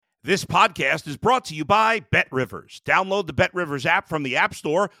This podcast is brought to you by BetRivers. Download the BetRivers app from the App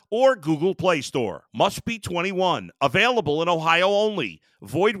Store or Google Play Store. Must be 21. Available in Ohio only.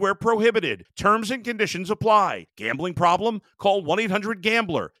 Void where prohibited. Terms and conditions apply. Gambling problem? Call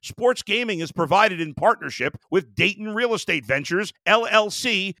 1-800-GAMBLER. Sports gaming is provided in partnership with Dayton Real Estate Ventures,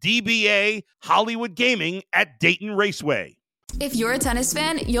 LLC, DBA, Hollywood Gaming at Dayton Raceway. If you're a tennis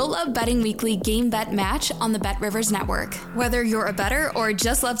fan, you'll love Betting Weekly Game Bet Match on the BetRivers Network. Whether you're a bettor or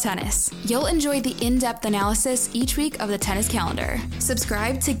just love tennis, you'll enjoy the in-depth analysis each week of the tennis calendar.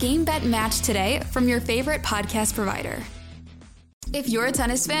 Subscribe to Game Bet Match today from your favorite podcast provider. If you're a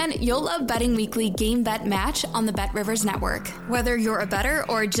tennis fan, you'll love Betting Weekly Game Bet Match on the BetRivers Network. Whether you're a bettor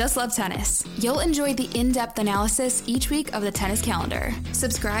or just love tennis, you'll enjoy the in-depth analysis each week of the tennis calendar.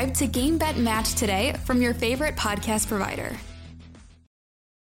 Subscribe to Game Bet Match today from your favorite podcast provider.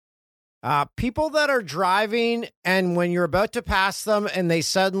 People that are driving and when you're about to pass them and they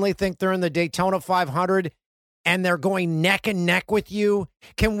suddenly think they're in the Daytona 500 and they're going neck and neck with you,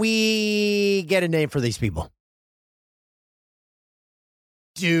 can we get a name for these people?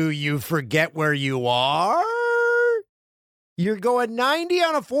 Do you forget where you are? You're going 90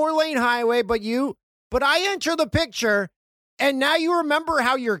 on a 4-lane highway, but I enter the picture and now you remember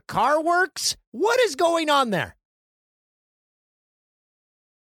how your car works? What is going on there?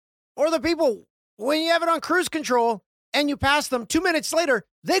 Or the people, when you have it on cruise control and you pass them 2 minutes later,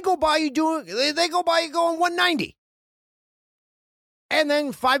 they go by you going 190. And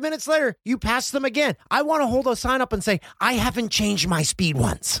then 5 minutes later, you pass them again. I want to hold a sign up and say, I haven't changed my speed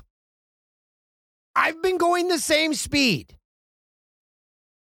once. I've been going the same speed.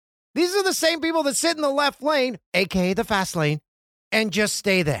 These are the same people that sit in the left lane, aka the fast lane, and just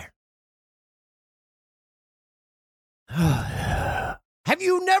stay there. Have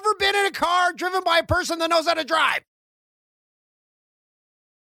you never been in a car driven by a person that knows how to drive?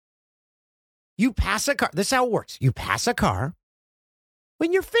 You pass a car. This is how it works. You pass a car.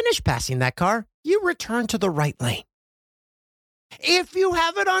 When you're finished passing that car, you return to the right lane. If you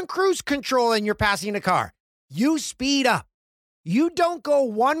have it on cruise control and you're passing a car, you speed up. You don't go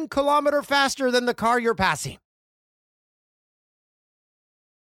 1 kilometer faster than the car you're passing.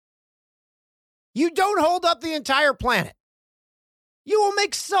 You don't hold up the entire planet. You will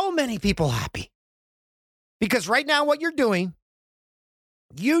make so many people happy. Because right now what you're doing,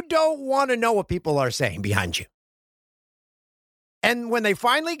 you don't want to know what people are saying behind you. And when they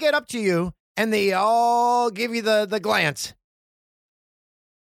finally get up to you and they all give you the glance,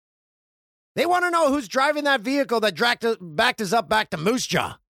 they want to know who's driving that vehicle that backed us up back to Moose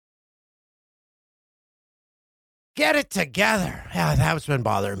Jaw. Get it together. Yeah, that's been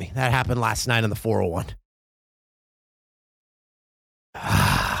bothering me. That happened last night on the 401.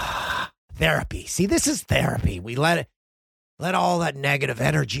 Therapy. See, this is therapy. We let all that negative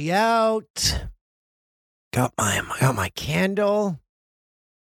energy out. Got my candle.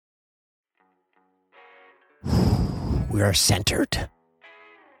 We are centered.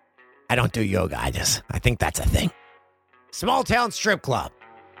 I don't do yoga. I think that's a thing. Small town strip club.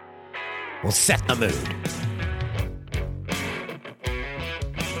 We'll set the mood.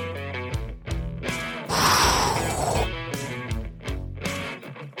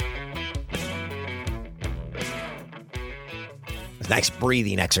 Nice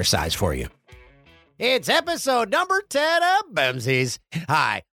breathing exercise for you. It's episode number 10 of Boomsies.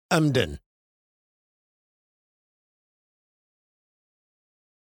 Hi, I'm done.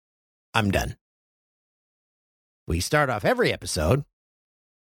 I'm done. We start off every episode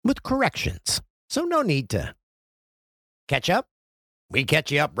with corrections, so no need to catch up. We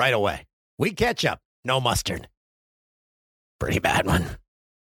catch you up right away. We catch up, no mustard. Pretty bad one.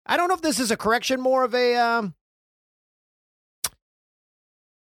 I don't know if this is a correction, more of an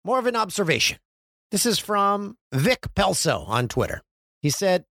observation. This is from Vic Pelso on Twitter. He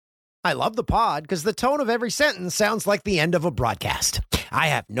said, I love the pod because the tone of every sentence sounds like the end of a broadcast. I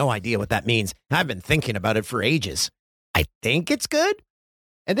have no idea what that means. I've been thinking about it for ages. I think it's good.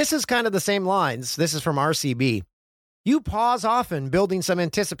 And this is kind of the same lines. This is from RCB. You pause often, building some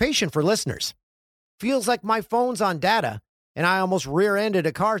anticipation for listeners. Feels like my phone's on data and I almost rear-ended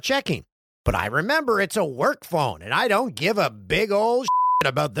a car checking. But I remember it's a work phone and I don't give a big old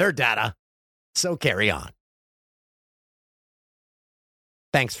about their data. So carry on.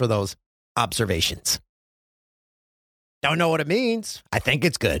 Thanks for those observations. Don't know what it means. I think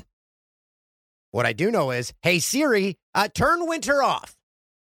it's good. What I do know is, hey Siri, turn winter off.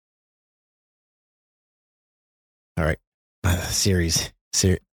 All right. Siri.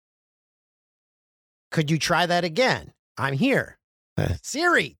 Could you try that again? I'm here.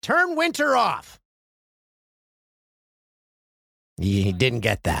 Siri, turn winter off. You didn't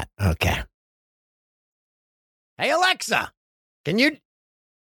get that. Okay. Hey, Alexa, can you...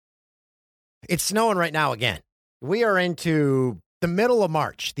 It's snowing right now again. We are into the middle of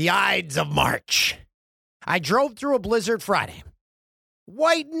March, the Ides of March. I drove through a blizzard Friday.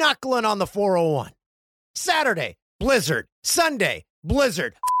 White knuckling on the 401. Saturday, blizzard. Sunday,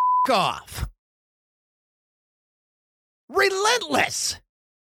 blizzard. F*** off. Relentless.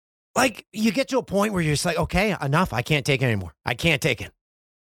 Like, you get to a point where you're just like, okay, enough. I can't take it anymore. I can't take it.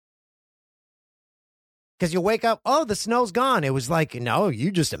 Because you wake up, oh, the snow's gone. It was like, no,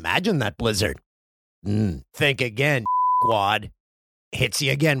 you just imagine that blizzard. Think again, quad. Hits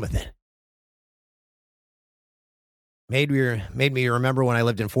you again with it. Made me remember when I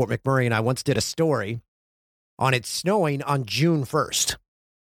lived in Fort McMurray, and I once did a story on it snowing on June 1st.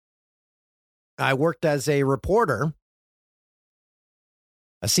 I worked as a reporter,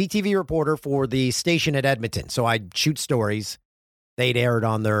 a CTV reporter for the station at Edmonton. So I'd shoot stories they'd aired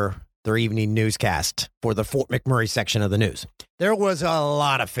on their evening newscast for the Fort McMurray section of the news. There was a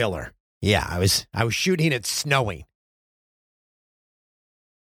lot of filler. Yeah, I was shooting it snowing.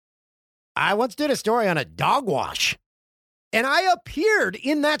 I once did a story on a dog wash, and I appeared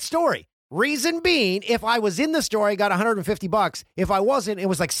in that story. Reason being, if I was in the story, I got $150. If I wasn't, it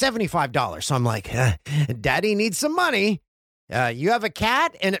was like $75. So I'm like, Daddy needs some money. You have a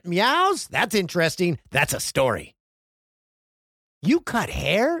cat and it meows? That's interesting. That's a story. You cut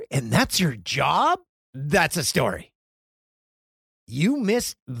hair and that's your job? That's a story. You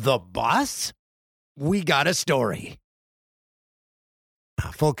missed the bus? We got a story.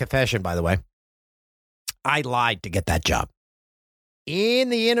 Full confession, by the way. I lied to get that job. In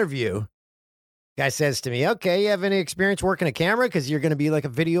the interview, guy says to me, okay, you have any experience working a camera? Because you're going to be like a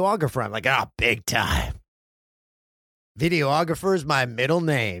videographer. I'm like, big time. Videographer is my middle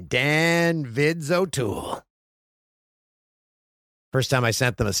name, Dan Vids O'Toole. First time I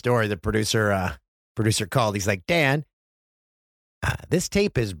sent them a story, the producer called. He's like, Dan, this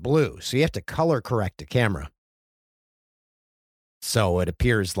tape is blue, so you have to color correct the camera. So it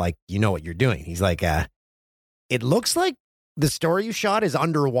appears like you know what you're doing. He's like, it looks like the story you shot is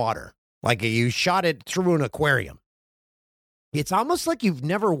underwater. Like you shot it through an aquarium. It's almost like you've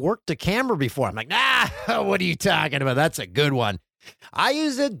never worked a camera before. I'm like, what are you talking about? That's a good one. I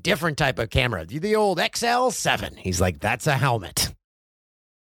use a different type of camera. The old XL7. He's like, that's a helmet.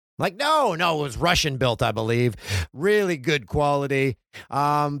 I'm like, no, it was Russian built, I believe. Really good quality.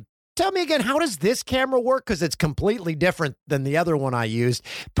 Tell me again, how does this camera work? Because it's completely different than the other one I used.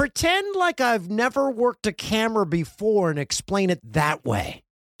 Pretend like I've never worked a camera before and explain it that way.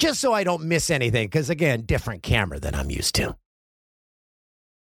 Just so I don't miss anything. Because again, different camera than I'm used to.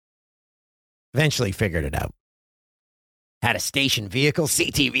 Eventually figured it out. Had a station vehicle,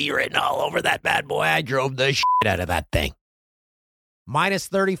 CTV written all over that bad boy. I drove the shit out of that thing. Minus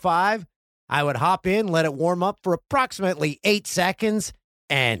 35, I would hop in, let it warm up for approximately 8 seconds,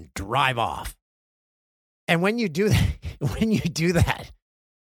 and drive off. And when you do that,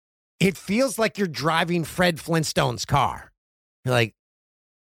 it feels like you're driving Fred Flintstone's car. You're like,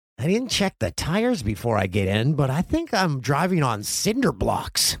 I didn't check the tires before I get in, but I think I'm driving on cinder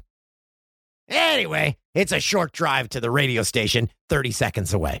blocks. Anyway, it's a short drive to the radio station, 30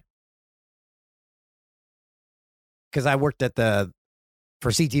 seconds away. Because I worked for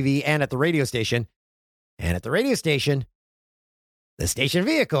CTV and at the radio station. And at the radio station, the station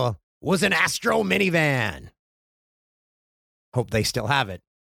vehicle was an Astro minivan. Hope they still have it.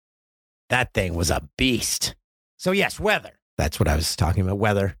 That thing was a beast. So yes, weather. That's what I was talking about,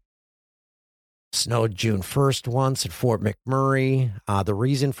 weather. Snowed June 1st once at Fort McMurray. The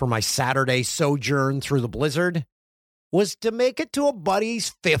reason for my Saturday sojourn through the blizzard was to make it to a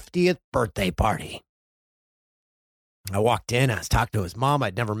buddy's 50th birthday party. I walked in, I was talking to his mom.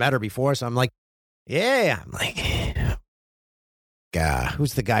 I'd never met her before, so I'm like, yeah. I'm like,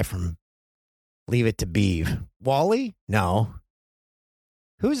 who's the guy from Leave It to Beav? Wally? No.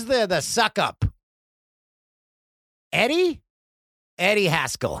 Who's the suck up? Eddie? Eddie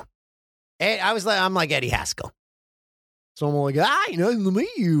Haskell. I'm like Eddie Haskell. So I'm like, nice to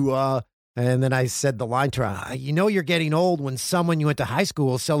meet you. And then I said the line to her, you're getting old when someone you went to high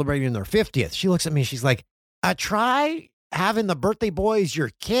school is celebrating their 50th. She looks at me, she's like, try having the birthday boy as your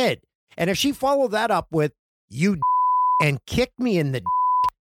kid. And if she followed that up with, you and kicked me in the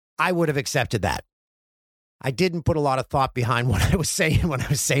I would have accepted that. I didn't put a lot of thought behind what I was saying when I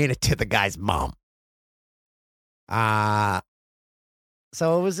was saying it to the guy's mom.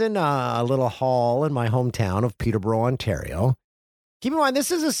 So it was in a little hall in my hometown of Peterborough, Ontario. Keep in mind, this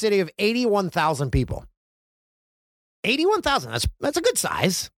is a city of 81,000 people. 81,000, that's a good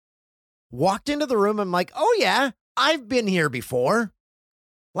size. Walked into the room, I'm like, oh yeah, I've been here before.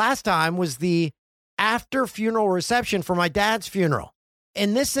 Last time was the after funeral reception for my dad's funeral.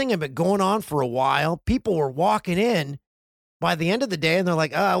 And this thing had been going on for a while. People were walking in by the end of the day, and they're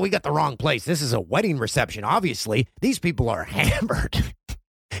like, oh, we got the wrong place. This is a wedding reception. Obviously, these people are hammered.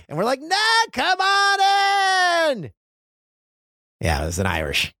 And we're like, nah, come on in. Yeah, it was an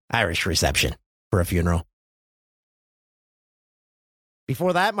Irish reception for a funeral.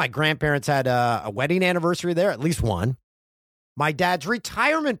 Before that, my grandparents had a wedding anniversary there, at least one. My dad's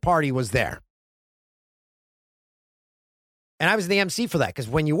retirement party was there. And I was the MC for that, because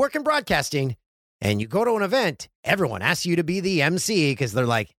when you work in broadcasting and you go to an event, everyone asks you to be the MC because they're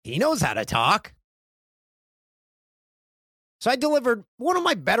like, he knows how to talk. So I delivered one of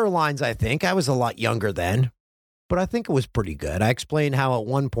my better lines, I think. I was a lot younger then, but I think it was pretty good. I explained how at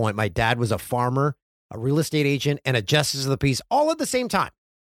one point my dad was a farmer, a real estate agent, and a justice of the peace all at the same time.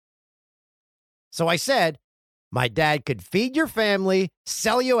 So I said, my dad could feed your family,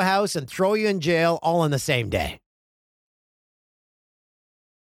 sell you a house, and throw you in jail all in the same day.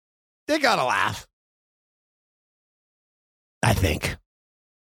 They got to laugh, I think.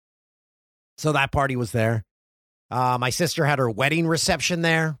 So that party was there. My sister had her wedding reception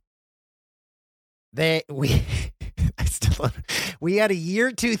there. We had a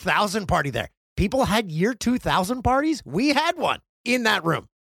year 2000 party there. People had year 2000 parties. We had one in that room.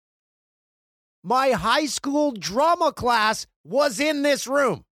 My high school drama class was in this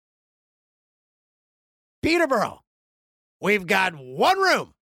room. Peterborough, we've got one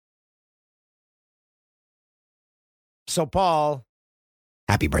room. So, Paul,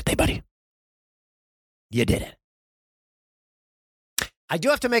 happy birthday, buddy. You did it. I do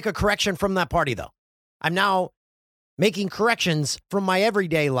have to make a correction from that party, though. I'm now making corrections from my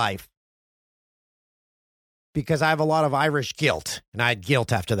everyday life because I have a lot of Irish guilt, and I had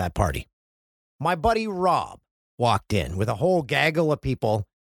guilt after that party. My buddy Rob walked in with a whole gaggle of people.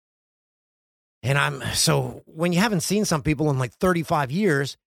 And so when you haven't seen some people in like 35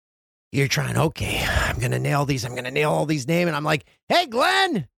 years, you're trying, okay, I'm going to nail these. I'm going to nail all these names. And I'm like, hey,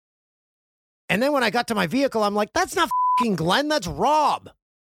 Glenn. And then when I got to my vehicle, I'm like, that's not fucking Glenn. That's Rob.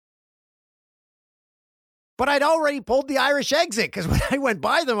 But I'd already pulled the Irish exit because when I went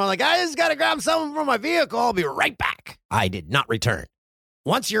by them, I'm like, I just got to grab something from my vehicle. I'll be right back. I did not return.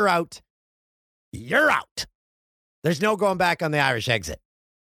 Once you're out, you're out. There's no going back on the Irish exit.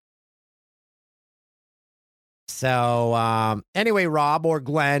 So anyway, Rob, or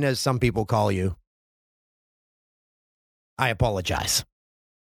Glenn, as some people call you, I apologize.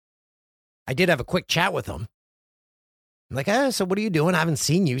 I did have a quick chat with him. I'm like, so what are you doing? I haven't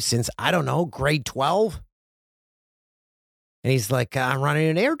seen you since, I don't know, grade 12. And he's like, I'm running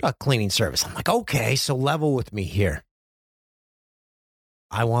an air duct cleaning service. I'm like, okay, so level with me here.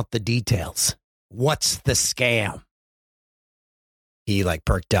 I want the details. What's the scam? He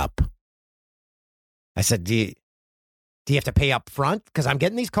perked up. I said, do you have to pay up front? Because I'm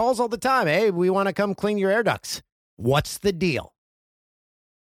getting these calls all the time. Hey, we want to come clean your air ducts. What's the deal?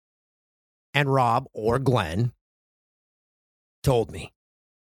 And Rob or Glenn told me.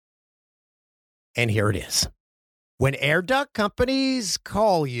 And here it is. When air duct companies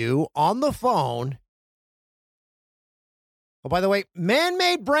call you on the phone. Oh, by the way,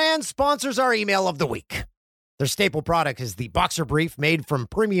 Man-Made Brand sponsors our email of the week. Their staple product is the boxer brief made from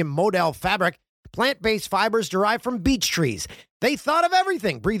premium modal fabric, plant-based fibers derived from beech trees. They thought of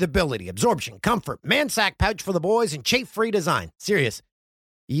everything: breathability, absorption, comfort, man-sack pouch for the boys, and chafe-free design. Serious.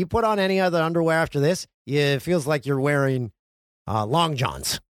 You put on any other underwear after this, it feels like you're wearing long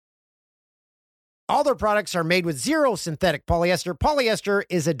johns. All their products are made with zero synthetic polyester. Polyester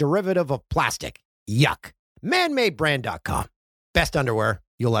is a derivative of plastic. Yuck. manmadebrand.com. Best underwear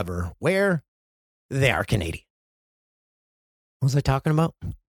you'll ever wear. They are Canadian. What was I talking about?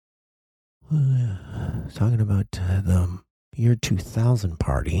 Talking about the year 2000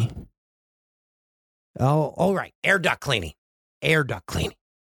 party. Oh, right. Air duct cleaning. Air duct cleaning.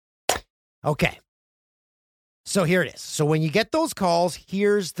 Okay. So here it is. So when you get those calls,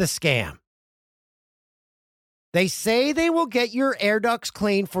 here's the scam. They say they will get your air ducts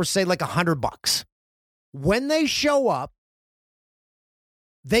cleaned for, say, like $100. When they show up,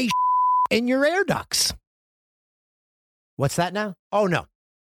 they in your air ducts. What's that now? Oh, no.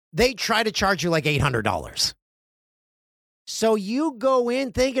 They try to charge you like $800. So you go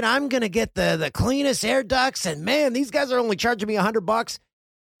in thinking, I'm going to get the cleanest air ducts, and man, these guys are only charging me $100,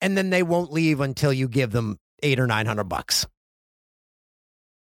 and then they won't leave until you give them $800 or $900.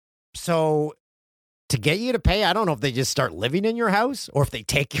 So to get you to pay, I don't know if they just start living in your house or if they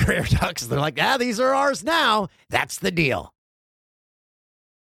take your air ducts. They're like, these are ours now. That's the deal.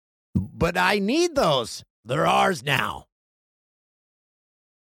 But I need those. They're ours now.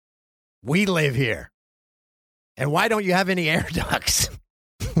 We live here. And why don't you have any air ducts?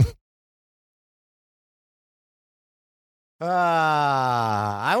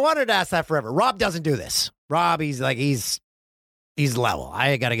 I wanted to ask that forever. Rob doesn't do this. Rob, he's level.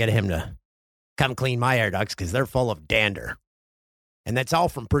 I got to get him to come clean my air ducts because they're full of dander. And that's all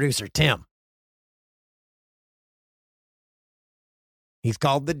from producer Tim. He's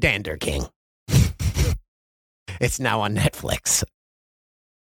called the Dander King. It's now on Netflix.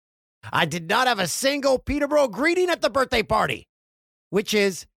 I did not have a single Peterborough greeting at the birthday party, which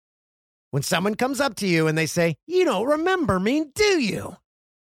is when someone comes up to you and they say, "You don't remember me, do you?"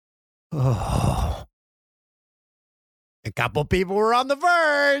 Oh. A couple people were on the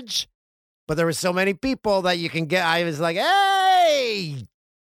verge, but there were so many people that you can get. I was like, "Hey,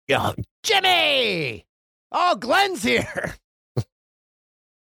 Jimmy! Oh, Glenn's here."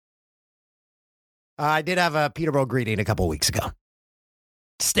 I did have a Peterborough greeting a couple weeks ago.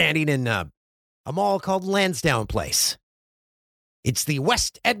 Standing in a mall called Lansdowne Place. It's the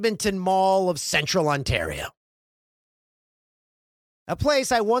West Edmonton Mall of Central Ontario. A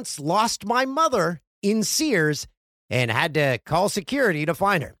place I once lost my mother in Sears and had to call security to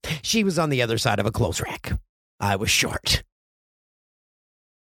find her. She was on the other side of a clothes rack. I was short.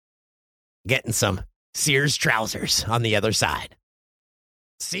 Getting some Sears trousers on the other side.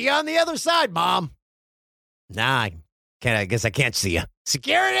 See you on the other side, Mom. Nah, I guess I can't see you.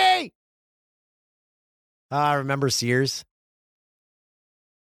 Security! Remember Sears?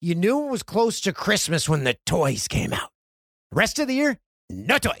 You knew it was close to Christmas when the toys came out. The rest of the year,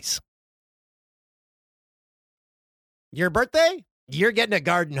 no toys. Your birthday? You're getting a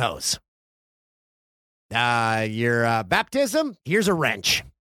garden hose. Your baptism? Here's a wrench.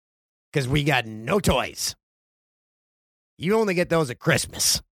 Because we got no toys. You only get those at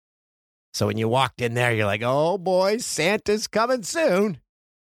Christmas. So when you walked in there, you're like, oh boy, Santa's coming soon.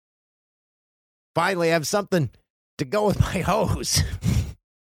 Finally have something to go with my hose.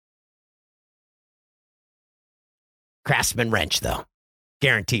 Craftsman wrench, though.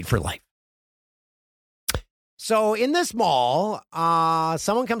 Guaranteed for life. So in this mall,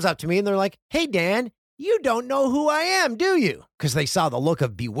 someone comes up to me and they're like, "Hey, Dan, you don't know who I am, do you?" Because they saw the look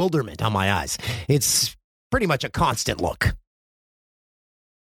of bewilderment on my eyes. It's pretty much a constant look.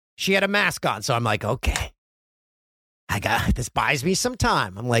 She had a mask on, so I'm like, okay. This buys me some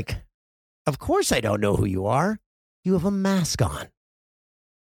time. I'm like, of course I don't know who you are. You have a mask on.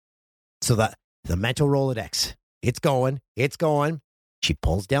 So the mental Rolodex, it's going. She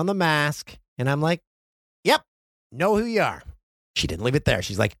pulls down the mask, and I'm like, yep, know who you are. She didn't leave it there.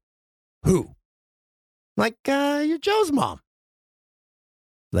 She's like, who? I'm like, you're Joe's mom.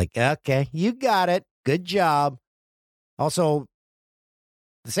 Like, okay, you got it. Good job. Also,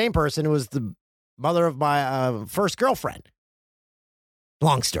 the same person who was the mother of my first girlfriend.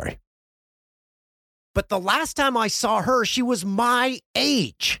 Long story. But the last time I saw her, she was my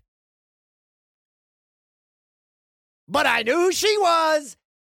age. But I knew who she was.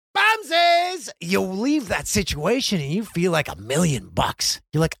 Boomsies! You leave that situation and you feel like $1 million.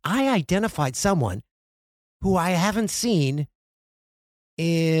 You're like, I identified someone who I haven't seen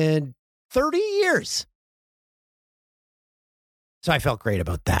in 30 years. So I felt great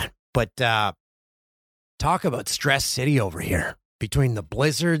about that. But talk about stress city over here. Between the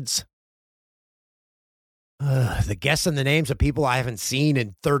blizzards, the guests and the names of people I haven't seen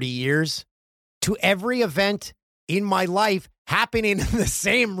in 30 years, to every event in my life happening in the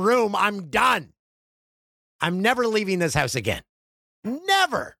same room, I'm done. I'm never leaving this house again.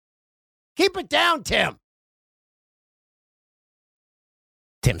 Never. Keep it down, Tim.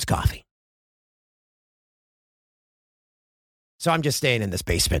 Tim's coffee. So I'm just staying in this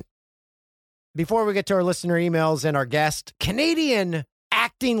basement. Before we get to our listener emails and our guest, Canadian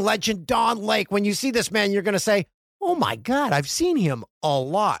acting legend Don Lake. When you see this man, you're going to say, oh my God, I've seen him a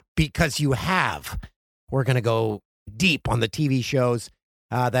lot, because you have. We're going to go deep on the TV shows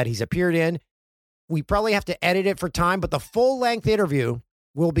that he's appeared in. We probably have to edit it for time, but the full-length interview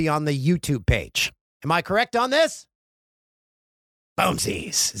will be on the YouTube page. Am I correct on this?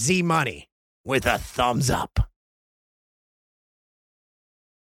 Boomsies, Z-Money with a thumbs up.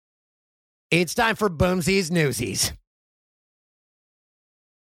 It's time for Boomsies Newsies.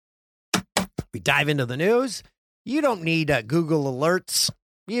 We dive into the news. You don't need Google alerts.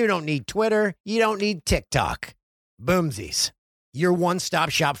 You don't need Twitter. You don't need TikTok. Boomsies, your one-stop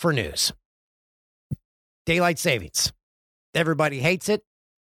shop for news. Daylight savings. Everybody hates it.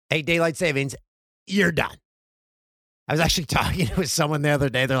 Hey, daylight savings, you're done. I was actually talking with someone the other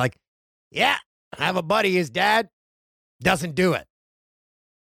day. They're like, yeah, I have a buddy, his dad doesn't do it.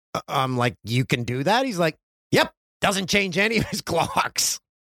 I'm like, you can do that? He's like, yep, doesn't change any of his clocks.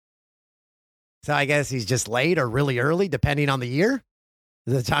 So I guess he's just late or really early, depending on the year,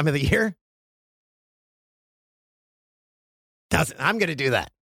 the time of the year. I'm going to do that.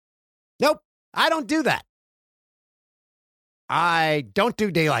 Nope, I don't do that. I don't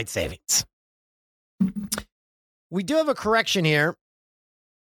do daylight savings. We do have a correction here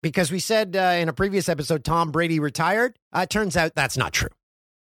because we said in a previous episode, Tom Brady retired. Turns out that's not true.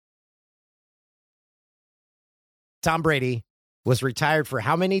 Tom Brady was retired for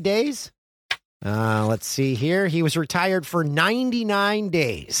how many days? Let's see here. He was retired for 99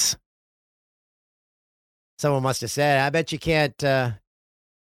 days. Someone must have said, I bet you can't. The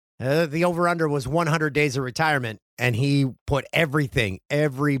over-under was 100 days of retirement, and he put everything,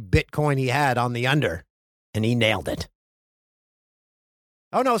 every Bitcoin he had on the under, and he nailed it.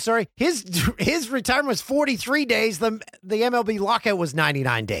 Oh, no, sorry. His retirement was 43 days. The MLB lockout was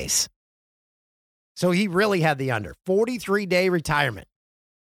 99 days. So he really had the under. 43-day retirement.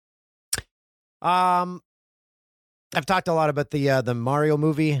 I've talked a lot about the Mario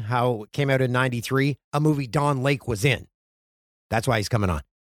movie, how it came out in 93, a movie Don Lake was in. That's why he's coming on.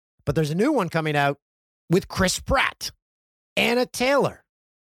 But there's a new one coming out with Chris Pratt, Anna Taylor,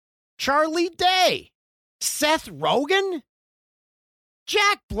 Charlie Day, Seth Rogen,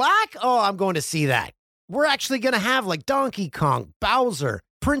 Jack Black. Oh, I'm going to see that. We're actually going to have like Donkey Kong, Bowser,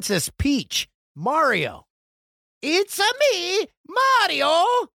 Princess Peach, Mario. It's a me, Mario.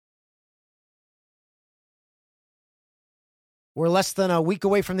 We're less than a week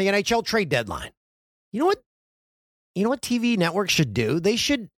away from the NHL trade deadline. You know what? You know what TV networks should do? They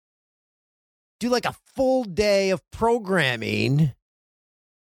should do like a full day of programming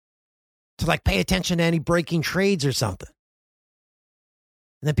to like pay attention to any breaking trades or something.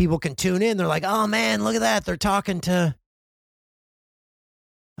 And then people can tune in. They're like, oh man, look at that. They're talking to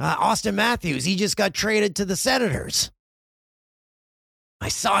Austin Matthews. He just got traded to the Senators. I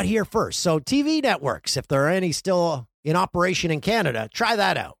saw it here first. So TV networks, if there are any still in operation in Canada, try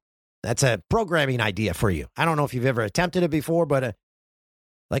that out. That's a programming idea for you. I don't know if you've ever attempted it before, but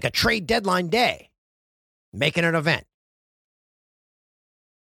like a trade deadline day, making an event.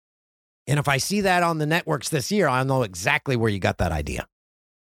 And if I see that on the networks this year, I'll know exactly where you got that idea.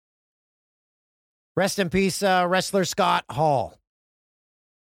 Rest in peace, wrestler Scott Hall.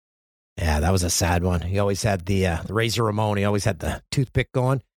 Yeah, that was a sad one. He always had the Razor Ramon. He always had the toothpick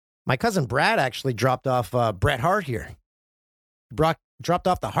going. My cousin Brad actually dropped off Bret Hart here. Dropped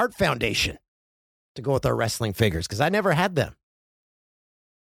off the Hart Foundation to go with our wrestling figures because I never had them.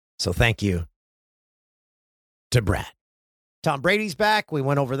 So thank you to Brad. Tom Brady's back. We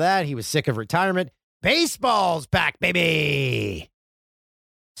went over that. He was sick of retirement. Baseball's back, baby.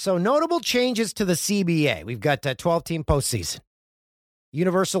 So notable changes to the CBA. We've got a 12-team postseason.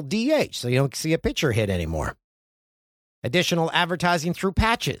 Universal DH, so you don't see a pitcher hit anymore. Additional advertising through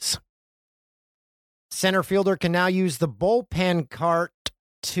patches. Center fielder can now use the bullpen cart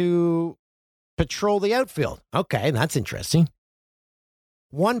to patrol the outfield. Okay, that's interesting.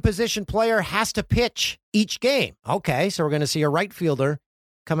 One position player has to pitch each game. Okay, so we're going to see a right fielder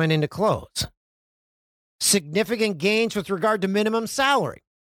coming in to close. Significant gains with regard to minimum salary.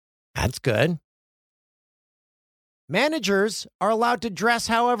 That's good. Managers are allowed to dress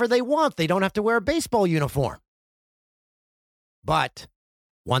however they want. They don't have to wear a baseball uniform. But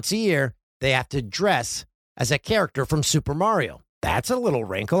once a year, they have to dress as a character from Super Mario. That's a little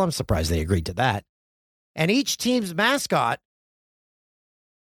wrinkle. I'm surprised they agreed to that. And each team's mascot,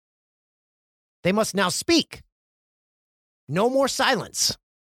 they must now speak. No more silence.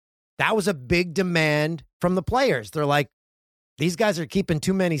 That was a big demand from the players. They're like, these guys are keeping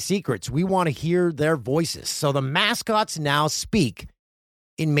too many secrets. We want to hear their voices. So the mascots now speak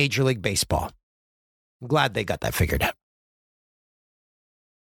in Major League Baseball. I'm glad they got that figured out.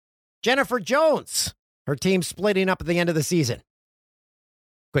 Jennifer Jones, her team splitting up at the end of the season.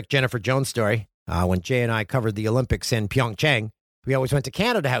 Quick Jennifer Jones story. When Jay and I covered the Olympics in Pyeongchang, we always went to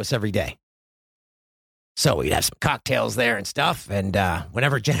Canada House every day. So we'd have some cocktails there and stuff. And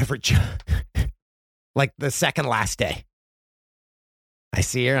whenever Jennifer, like the second last day, I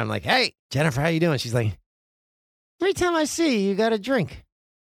see her. I'm like, hey, Jennifer, how you doing? She's like, every time I see you, you got a drink.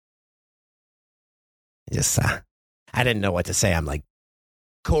 I didn't know what to say. I'm like,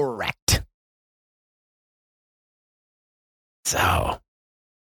 correct. So,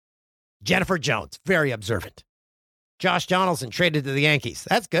 Jennifer Jones, very observant. Josh Donaldson traded to the Yankees.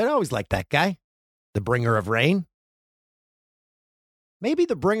 That's good. I always liked that guy. The bringer of rain. Maybe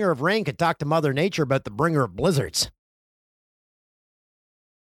the bringer of rain could talk to Mother Nature about the bringer of blizzards.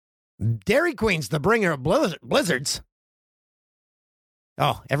 Dairy Queen's the bringer of blizzards.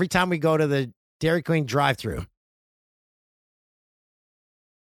 Oh, every time we go to the Dairy Queen drive-thru,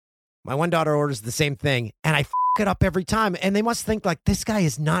 my one daughter orders the same thing, and I it up every time. And they must think, like, this guy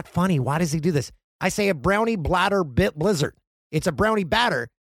is not funny. Why does he do this? I say a brownie bladder bit blizzard. It's a brownie batter.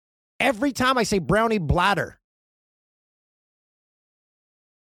 Every time I say brownie bladder.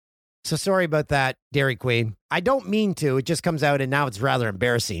 So sorry about that, Dairy Queen. I don't mean to. It just comes out, and now it's rather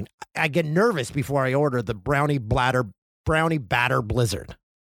embarrassing. I get nervous before I order the brownie batter blizzard.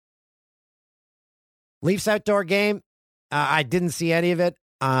 Leafs outdoor game. I didn't see any of it.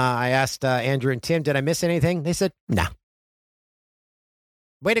 I asked Andrew and Tim, did I miss anything? They said, no.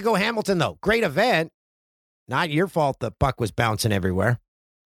 Way to go, Hamilton, though. Great event. Not your fault the puck was bouncing everywhere.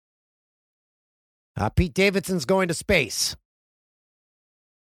 Pete Davidson's going to space.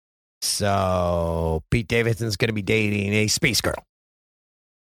 So Pete Davidson's going to be dating a space girl.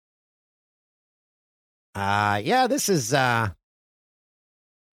 Yeah, this is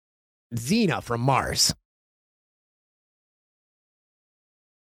Xena from Mars.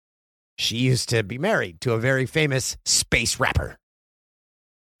 She used to be married to a very famous space rapper.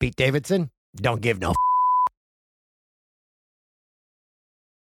 Pete Davidson, don't give no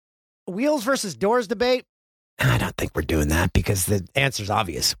Wheels versus doors debate? I don't think we're doing that because the answer's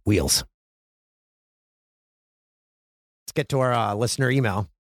obvious. Wheels. Let's get to our listener email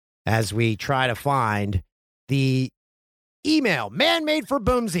as we try to find the email man-made for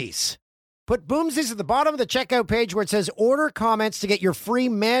Boomsies. Put Boomsies at the bottom of the checkout page where it says order comments to get your free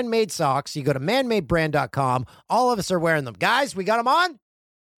man-made socks. You go to manmadebrand.com. All of us are wearing them. Guys, we got them on?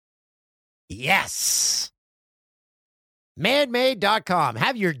 Yes. Manmade.com.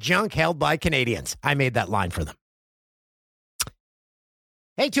 Have your junk held by Canadians. I made that line for them.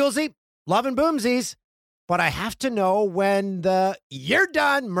 Hey, Toolsy. Loving Boomsies. But I have to know when the You're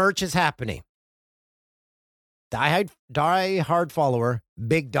Done merch is happening. Die hard follower,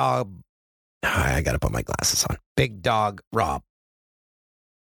 Big Dog. I got to put my glasses on. Big Dog Rob.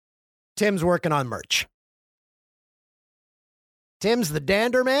 Tim's working on merch. Tim's the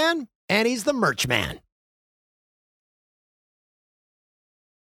dander man, and he's the merch man.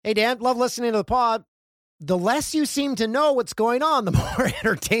 Hey, Dan, love listening to the pod. The less you seem to know what's going on, the more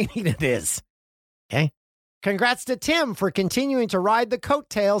entertaining it is. Okay? Congrats to Tim for continuing to ride the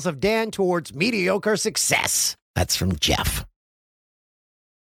coattails of Dan towards mediocre success. That's from Jeff.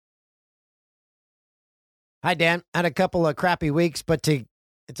 Hi, Dan. Had a couple of crappy weeks, but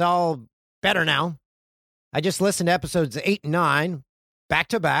it's all better now. I just listened to episodes 8 and 9 back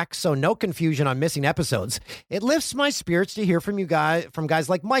to back, so no confusion on missing episodes. It lifts my spirits to hear from you guys, from guys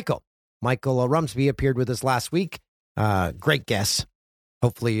like Michael. Michael Rumsby appeared with us last week. Great guest.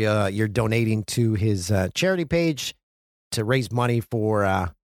 Hopefully you're donating to his charity page to raise money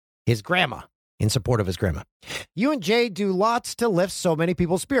for his grandma, in support of his grandma. You and Jay do lots to lift so many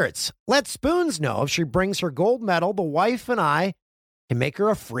people's spirits. Let Spoons know if she brings her gold medal, the wife and I can make her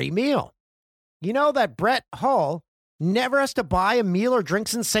a free meal. You know that Brett Hull never has to buy a meal or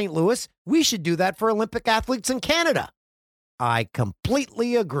drinks in St. Louis? We should do that for Olympic athletes in Canada. I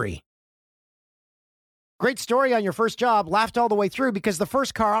completely agree. Great story on your first job. Laughed all the way through because the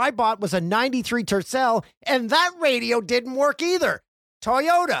first car I bought was a 93 Tercel, and that radio didn't work either.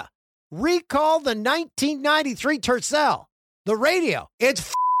 Toyota, recall the 1993 Tercel. The radio,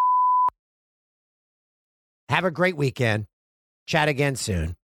 it's Have a great weekend. Chat again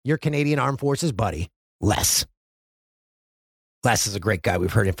soon. Your Canadian Armed Forces buddy, Les. Les is a great guy.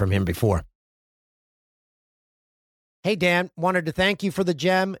 We've heard from him before. Hey, Dan, wanted to thank you for the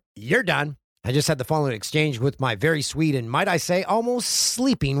gem. You're done. I just had the following exchange with my very sweet and, might I say, almost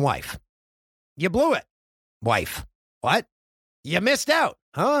sleeping wife. You blew it. Wife. What? You missed out,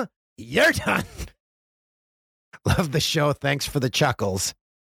 huh? You're done. Love the show. Thanks for the chuckles.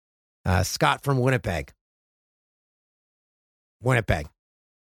 Scott from Winnipeg. Winnipeg.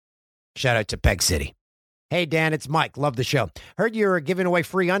 Shout out to Peg City. Hey, Dan, it's Mike. Love the show. Heard you were giving away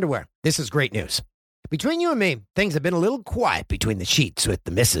free underwear. This is great news. Between you and me, things have been a little quiet between the sheets with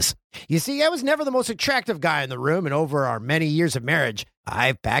the missus. You see, I was never the most attractive guy in the room, and over our many years of marriage,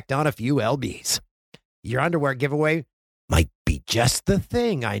 I've packed on a few LBs. Your underwear giveaway might be just the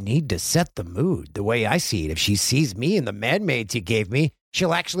thing I need to set the mood. The way I see it, if she sees me and the man-maids you gave me,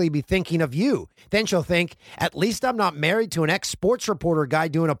 she'll actually be thinking of you. Then she'll think, at least I'm not married to an ex-sports reporter guy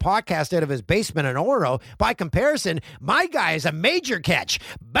doing a podcast out of his basement in Oro. By comparison, my guy is a major catch.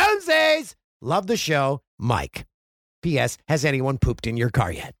 Boomsies! Love the show, Mike. P.S. Has anyone pooped in your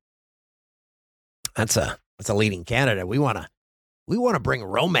car yet? That's a leading candidate. We want to bring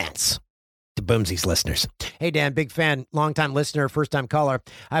romance to Boomsies listeners. Hey, Dan, big fan, longtime listener, first-time caller.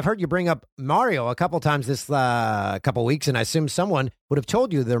 I've heard you bring up Mario a couple times this couple weeks, and I assume someone would have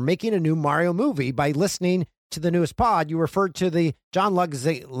told you they're making a new Mario movie by listening to the newest pod. You referred to the John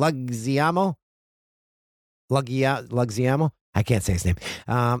Leguizamo? I can't say his name.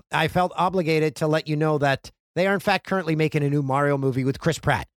 I felt obligated to let you know that they are, in fact, currently making a new Mario movie with Chris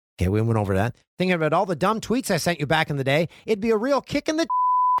Pratt. Okay, we went over that. Thinking about all the dumb tweets I sent you back in the day, it'd be a real kick in the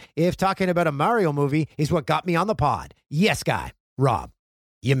if talking about a Mario movie is what got me on the pod. Yes, guy. Rob,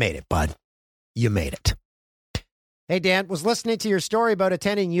 you made it, bud. You made it. Hey, Dan, was listening to your story about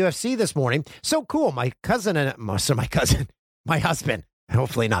attending UFC this morning. So cool. My husband,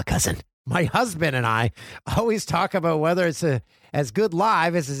 hopefully not cousin. My husband and I always talk about whether it's as good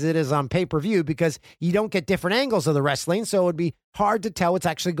live as it is on pay-per-view because you don't get different angles of the wrestling, so it would be hard to tell what's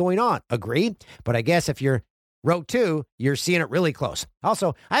actually going on. Agree? But I guess if you're row 2, you're seeing it really close.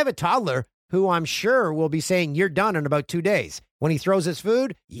 Also, I have a toddler who I'm sure will be saying, "You're done" in about 2 days. When he throws his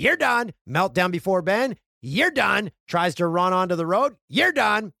food, "You're done." Meltdown before bed, "You're done." Tries to run onto the road, "You're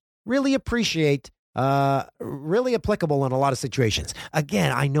done." Really applicable in a lot of situations.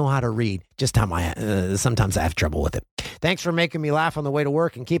 Again, I know how to read, just how sometimes I have trouble with it. Thanks for making me laugh on the way to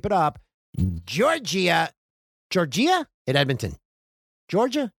work and keep it up. Georgia in Edmonton.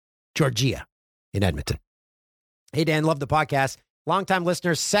 Georgia in Edmonton. Hey, Dan, love the podcast. Longtime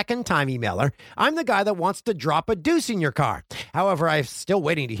listener, second-time emailer. I'm the guy that wants to drop a deuce in your car. However, I'm still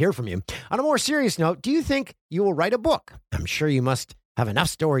waiting to hear from you. On a more serious note, do you think you will write a book? I'm sure you must have enough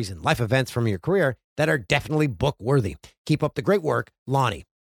stories and life events from your career that are definitely book-worthy. Keep up the great work, Lonnie.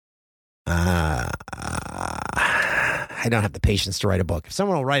 I don't have the patience to write a book. If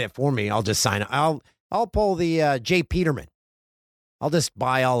someone will write it for me, I'll just sign it. I'll pull the Jay Peterman. I'll just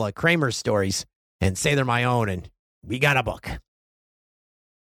buy all Kramer's stories and say they're my own, and we got a book.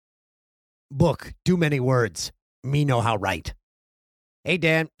 Book, too many words. Me know how write. Hey,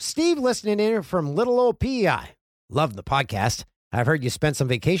 Dan. Steve listening in from little old PEI. Love the podcast. I've heard you spent some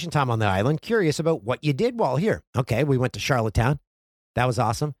vacation time on the island. Curious about what you did while here. Okay, we went to Charlottetown. That was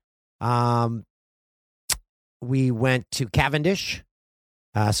awesome. We went to Cavendish.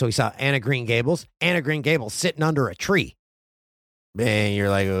 So we saw Anna Green Gables. Anna Green Gables sitting under a tree. And you're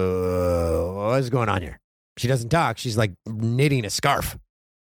like, what's going on here? She doesn't talk. She's like knitting a scarf.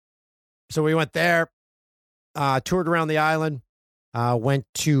 So we went there, toured around the island, went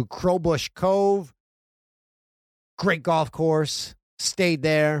to Crowbush Cove. Great golf course. Stayed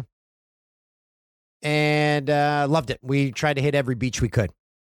there. And loved it. We tried to hit every beach we could.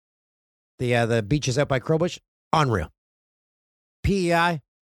 The beaches out by Crowbush, unreal. PEI,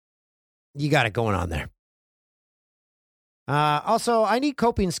 you got it going on there. Also, I need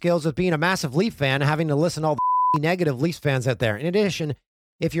coping skills with being a massive Leaf fan and having to listen to all the negative Leafs fans out there. In addition,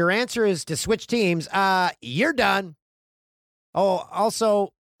 if your answer is to switch teams, you're done. Oh,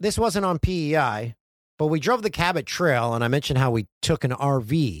 also, this wasn't on PEI, but we drove the Cabot Trail, and I mentioned how we took an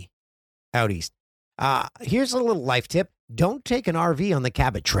RV out east. Here's a little life tip. Don't take an RV on the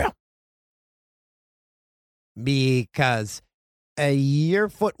Cabot Trail. Because your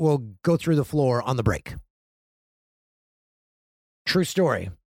foot will go through the floor on the brake. True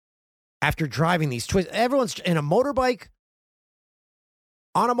story. After driving these twists, everyone's in a motorbike,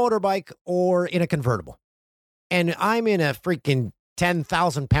 on a motorbike, or in a convertible. And I'm in a freaking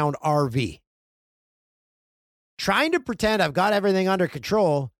 10,000-pound RV. Trying to pretend I've got everything under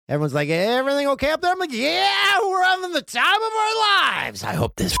control. Everyone's like, everything okay up there? I'm like, yeah, we're having the time of our lives. I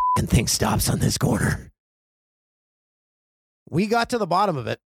hope this freaking thing stops on this corner. We got to the bottom of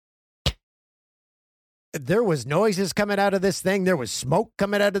it. There was noises coming out of this thing. There was smoke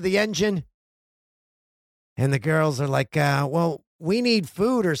coming out of the engine. And the girls are like, well, we need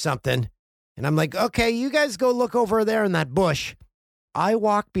food or something. And I'm like, okay, you guys go look over there in that bush. I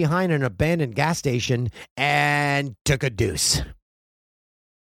walked behind an abandoned gas station and took a deuce.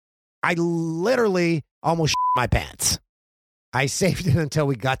 I literally almost shit my pants. I saved it until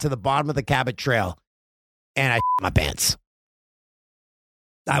we got to the bottom of the Cabot Trail, and I shit my pants.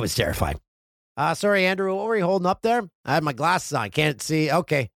 I was terrified. Sorry, Andrew, what were you holding up there? I had my glasses on. Can't see.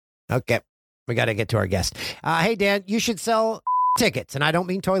 Okay. We got to get to our guest. Hey, Dan, you should sell tickets, and I don't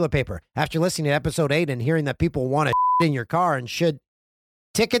mean toilet paper. After listening to episode 8 and hearing that people want to in your car and should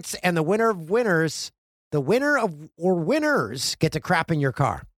tickets and the winner of winners get to crap in your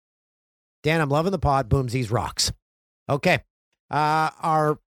car. Dan, I'm loving the pod. Boomsies rocks. Okay.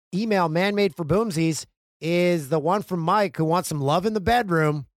 Our email, man-made for Boomsies, is the one from Mike who wants some love in the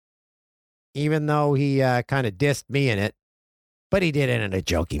bedroom, even though he kind of dissed me in it. But he did it in a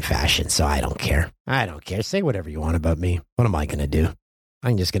joking fashion, so I don't care. Say whatever you want about me. What am I going to do?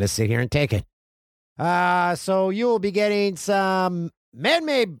 I'm just going to sit here and take it. So you will be getting some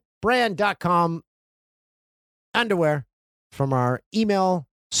manmadebrand.com underwear from our email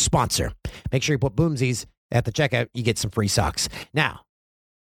sponsor. Make sure you put Boomsies at the checkout. You get some free socks. Now,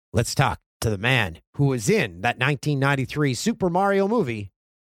 let's talk to the man who was in that 1993 Super Mario movie,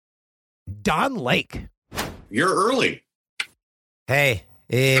 Don Lake. You're early. Hey,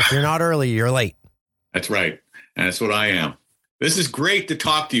 if you're not early, you're late. That's right. And that's what I am. This is great to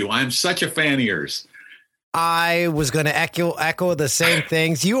talk to you. I'm such a fan of yours. I was going to echo the same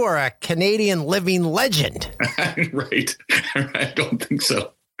things. You are a Canadian living legend. Right. I don't think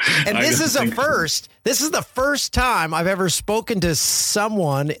so. And this is a first. This is the first time I've ever spoken to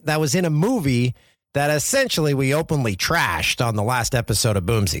someone that was in a movie that essentially we openly trashed on the last episode of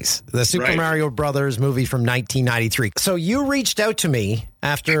Boomsies, the Super Mario Brothers movie from 1993. So you reached out to me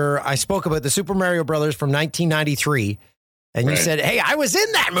after I spoke about the Super Mario Brothers from 1993. And you said, hey, I was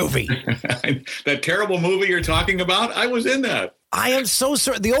in that movie. That terrible movie you're talking about, I was in that. I am so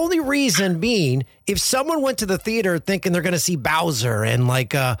sorry. The only reason being, if someone went to the theater thinking they're going to see Bowser and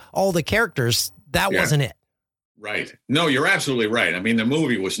like all the characters, that wasn't it. Right. No, you're absolutely right. I mean, the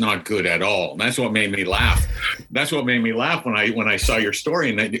movie was not good at all. That's what made me laugh. That's what made me laugh when I saw your story,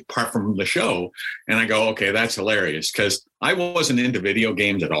 and apart from the show, and I go, okay, that's hilarious, because I wasn't into video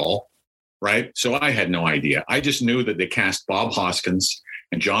games at all. Right. So I had no idea. I just knew that they cast Bob Hoskins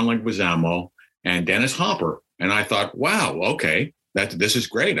and John Leguizamo and Dennis Hopper. And I thought, wow, okay, this is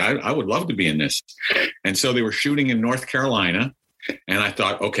great. I would love to be in this. And so they were shooting in North Carolina. And I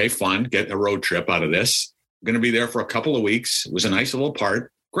thought, okay, fun, get a road trip out of this. I'm going to be there for a couple of weeks. It was a nice little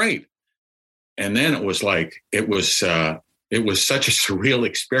part. Great. And then it was like, it was such a surreal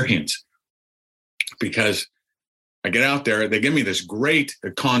experience, because I get out there, they give me this great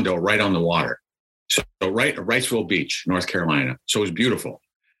condo right on the water. So right at Wrightsville Beach, North Carolina. So it was beautiful.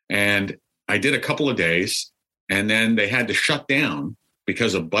 And I did a couple of days, and then they had to shut down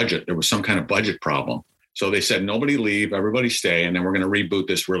because of budget. There was some kind of budget problem. So they said, nobody leave, everybody stay, and then we're going to reboot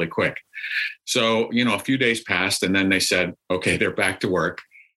this really quick. So, a few days passed, and then they said, okay, they're back to work.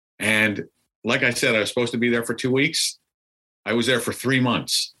 And like I said, I was supposed to be there for 2 weeks. I was there for 3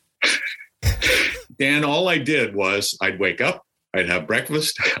 months. Dan, all I did was I'd wake up, I'd have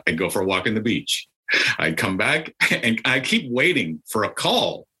breakfast, I'd go for a walk on the beach. I'd come back, and I keep waiting for a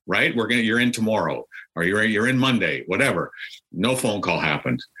call, right? You're in tomorrow, or you're in Monday, whatever. No phone call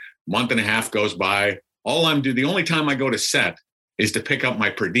happened. Month and a half goes by. The only time I go to set is to pick up my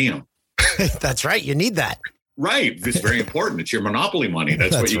per diem. That's right. You need that. Right. It's very important. It's your monopoly money.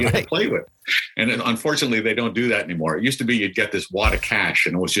 That's what you get to play with. And unfortunately, they don't do that anymore. It used to be you'd get this wad of cash,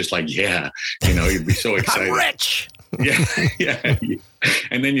 and it was just like, you'd be so excited. I'm rich. Yeah.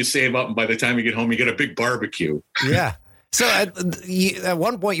 And then you save up, and by the time you get home, you get a big barbecue. Yeah. So at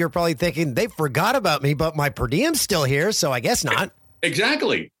one point, you're probably thinking, they forgot about me, but my per diem's still here, so I guess not.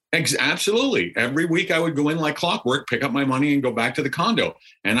 Exactly. Absolutely. Every week I would go in like clockwork, pick up my money, and go back to the condo.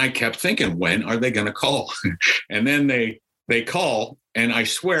 And I kept thinking, when are they going to call? And then they call, and I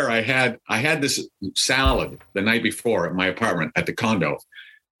swear I had this salad the night before at my apartment at the condo.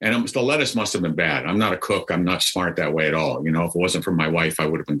 And the lettuce must have been bad. I'm not a cook. I'm not smart that way at all. If it wasn't for my wife, I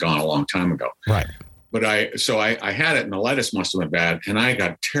would have been gone a long time ago. Right. But I had it, and the lettuce must have been bad, and I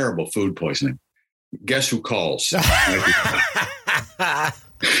got terrible food poisoning. Guess who calls?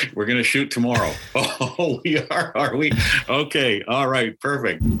 We're going to shoot tomorrow. Oh, we are we? Okay. All right.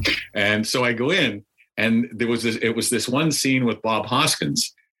 Perfect. And so I go in, and it was this one scene with Bob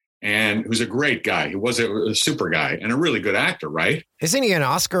Hoskins, and who's a great guy. He was a super guy and a really good actor, right? Isn't he an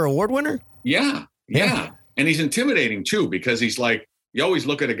Oscar award winner? Yeah. And he's intimidating too, because he's like, you always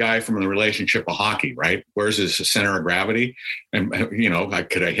look at a guy from the relationship of hockey, right? Where's his center of gravity? And,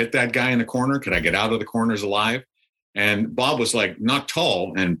 could I hit that guy in the corner? Could I get out of the corners alive? And Bob was like not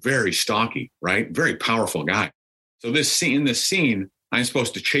tall and very stocky, right? Very powerful guy. So in this scene, I'm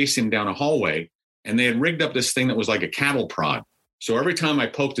supposed to chase him down a hallway, and they had rigged up this thing that was like a cattle prod. So every time I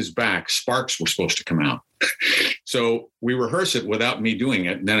poked his back, sparks were supposed to come out. So we rehearse it without me doing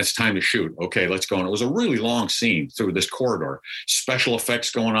it, and then it's time to shoot. Okay, let's go. And it was a really long scene through this corridor, special effects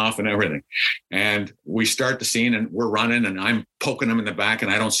going off and everything. And we start the scene, and we're running, and I'm poking him in the back,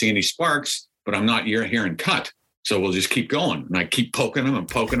 and I don't see any sparks, but I'm not hearing cut. So we'll just keep going. And I keep poking him and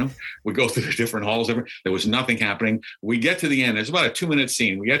poking him. We go through the different halls. There was nothing happening. We get to the end. It's about a 2-minute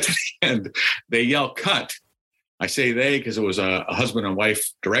scene. We get to the end. They yell, cut. I say they because it was a husband and wife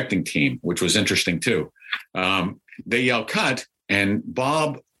directing team, which was interesting too. They yell, cut. And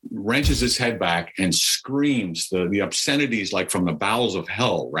Bob wrenches his head back and screams the obscenities like from the bowels of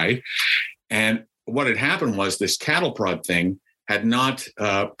hell, right? And what had happened was this cattle prod thing had not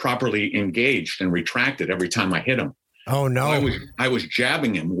properly engaged and retracted every time I hit him. Oh no! I was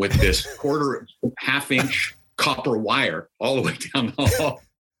jabbing him with this half-inch copper wire all the way down the hall.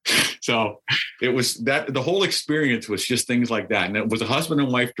 So it was that the whole experience was just things like that. And it was a husband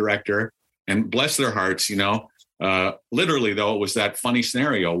and wife director, and bless their hearts, literally though, it was that funny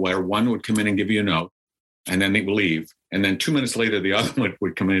scenario where one would come in and give you a note and then they would leave. And then 2 minutes later, the other one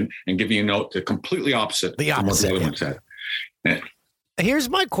would come in and give you a note the completely opposite from what the other one said. And here's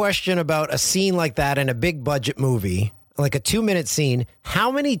my question about a scene like that in a big budget movie, like a 2-minute scene.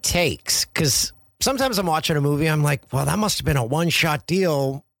 How many takes? Because sometimes I'm watching a movie, I'm like, well, that must have been a one-shot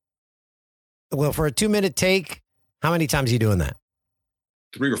deal. Well, for a 2-minute take, how many times are you doing that?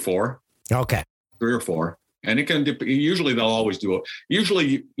 3 or 4. Okay. 3 or 4. And it can usually they'll always do it.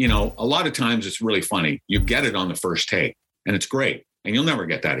 Usually, a lot of times it's really funny. You get it on the first take and it's great. And you'll never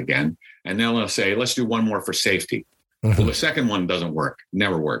get that again. And then they'll say, let's do one more for safety. Mm-hmm. Well, the second one doesn't work,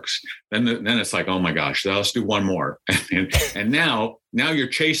 never works. Then it's like, oh my gosh, let's do one more. and now you're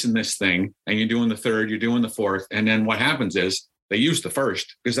chasing this thing and you're doing the third, you're doing the fourth. And then what happens is they use the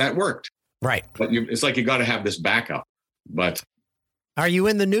first because that worked. Right. But it's like you got to have this backup. But are you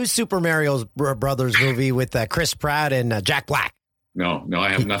in the new Super Mario Brothers movie with Chris Pratt and Jack Black? No, I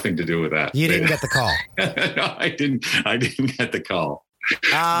have nothing to do with that. You didn't get the call. No, I didn't get the call.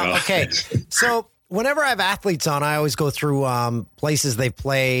 No. Okay. So whenever I have athletes on, I always go through places they've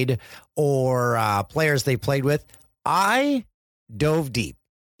played or players they played with. I dove deep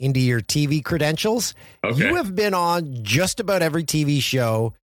into your TV credentials. Okay. You have been on just about every TV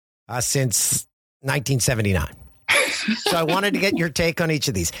show since 1979. So I wanted to get your take on each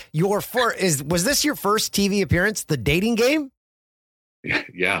of these. Was this your first TV appearance, The Dating Game?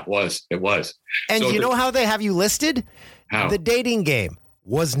 Yeah, it was. And so know how they have you listed? How? The Dating Game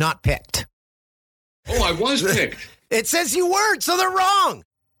was not picked. Oh, I was picked. It says you weren't, so they're wrong.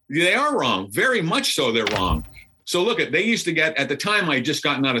 They are wrong. Very much so they're wrong. So look, they used to get, at the time I had just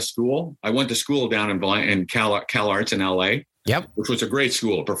gotten out of school. I went to school down in Cal Arts in LA. Yep. Which was a great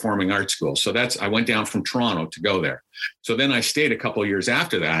school, performing arts school. So I went down from Toronto to go there. So then I stayed a couple of years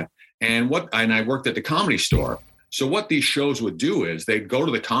after that. And I worked at the Comedy Store. So what these shows would do is they'd go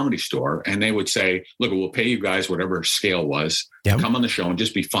to the Comedy Store and they would say, look, we'll pay you guys whatever scale was. Yep. Come on the show and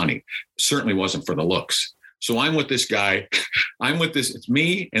just be funny. Certainly wasn't for the looks. So I'm with this guy. It's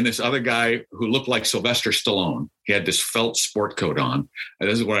me and this other guy who looked like Sylvester Stallone. He had this felt sport coat on.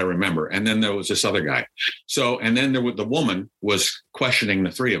 This is what I remember. And then there was this other guy. So, and then the woman was questioning the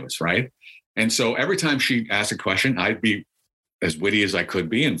three of us, right? And so every time she asked a question, I'd be as witty as I could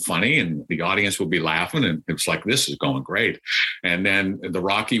be and funny, and the audience would be laughing. And it was like, this is going great. And then the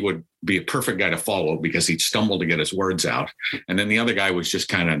Rocky would be a perfect guy to follow because he'd stumble to get his words out. And then the other guy was just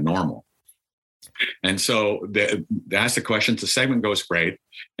kind of normal. And so they ask the questions, the segment goes great.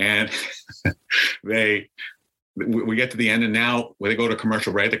 And we get to the end, and now when they go to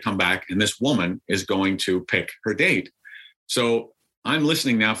commercial break, they come back and this woman is going to pick her date. So I'm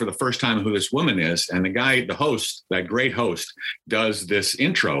listening now for the first time who this woman is. And the host, that great host, does this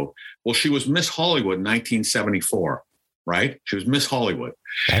intro. Well, she was Miss Hollywood in 1974, right? She was Miss Hollywood.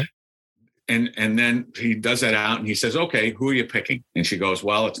 Okay. And then he does that out and he says, okay, who are you picking? And she goes,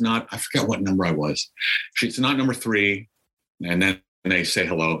 well, it's not, I forget what number I was. It's not number 3. And then they say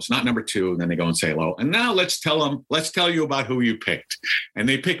hello. It's not number 2. And then they go and say hello. And now let's tell you about who you picked. And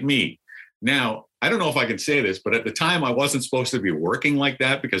they pick me. Now, I don't know if I can say this, but at the time I wasn't supposed to be working like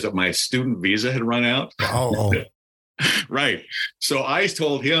that because of my student visa had run out. Oh. Right. So I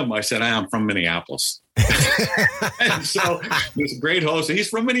told him, I said, I'm from Minneapolis. And so this great host, he's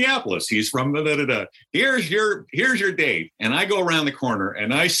from Minneapolis. He's from Here's your date. And I go around the corner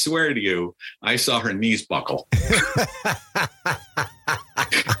and I swear to you, I saw her knees buckle.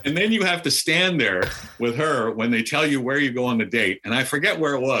 And then you have to stand there with her when they tell you where you go on the date. And I forget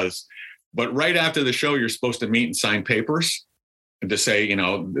where it was, but right after the show, you're supposed to meet and sign papers. And to say,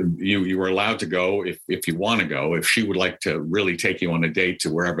 you were allowed to go if you want to go, if she would like to really take you on a date to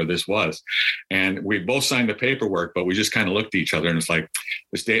wherever this was. And we both signed the paperwork, but we just kind of looked at each other and it's like,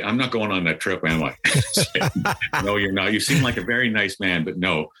 this day, I'm not going on that trip, am I? No, you're not. You seem like a very nice man, but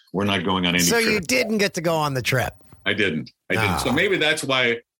no, we're not going on any trip. So you didn't get to go on the trip? I didn't. So maybe that's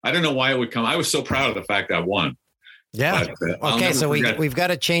why, I don't know why it would come. I was so proud of the fact that I won. Yeah. But, okay, so we've got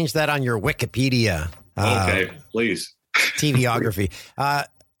to change that on your Wikipedia. Okay, please. TVography.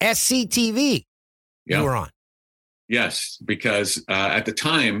 SCTV, you were on. Yes, because at the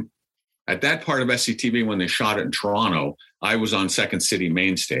time, at that part of SCTV, when they shot it in Toronto, I was on Second City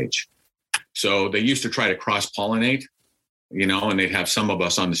main stage. So they used to try to cross-pollinate. and they'd have some of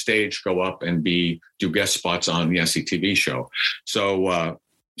us on the stage go up and do guest spots on the SCTV show.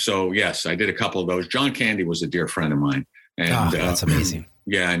 So yes, I did a couple of those. John Candy was a dear friend of mine. And that's amazing.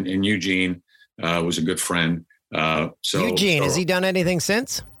 Yeah. And Eugene was a good friend. Eugene, has he done anything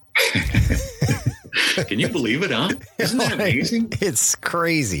since? Can you believe it, huh? Isn't that amazing? It's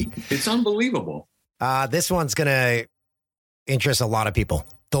crazy. It's unbelievable. This one's going to interest a lot of people.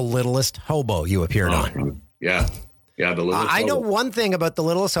 The Littlest Hobo you appeared on. Yeah. Yeah, The Littlest Hobo. I know one thing about The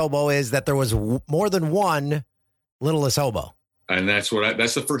Littlest Hobo is that there was more than one Littlest Hobo. And that's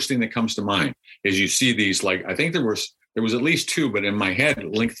the first thing that comes to mind is you see these, like, I think there was at least two, but in my head,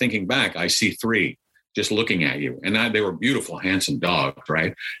 thinking back, I see three just looking at you. And they were beautiful, handsome dogs,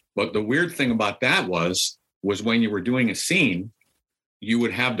 right? But the weird thing about that was when you were doing a scene, you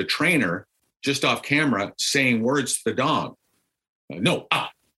would have the trainer just off camera saying words to the dog. No,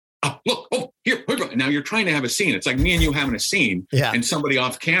 look, oh, here. Now you're trying to have a scene. It's like me and you having a scene, and somebody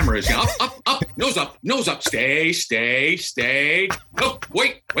off camera is up, nose up, stay. Oh,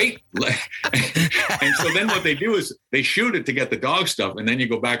 wait. And so then what they do is they shoot it to get the dog stuff, and then you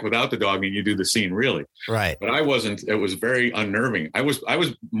go back without the dog and you do the scene really. Right. But I wasn't. It was very unnerving. I was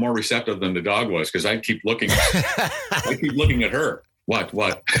more receptive than the dog was because I'd keep looking. I keep looking at her. What?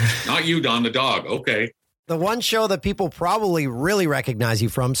 Not you, Don, the dog. Okay. The one show that people probably really recognize you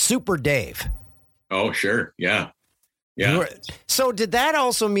from, Super Dave. Oh, sure. Yeah. So did that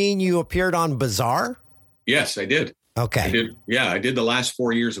also mean you appeared on Bizarre? Yes, I did. Okay. I did. Yeah, I did the last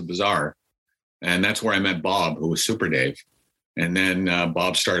 4 years of Bizarre. And that's where I met Bob, who was Super Dave. And then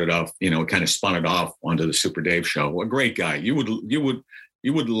Bob started off, kind of spun it off onto the Super Dave show. A great guy. You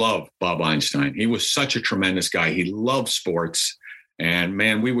would love Bob Einstein. He was such a tremendous guy. He loved sports. And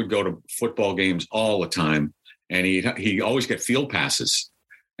man, we would go to football games all the time, and he always get field passes.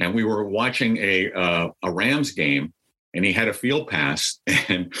 And we were watching a Rams game, and he had a field pass,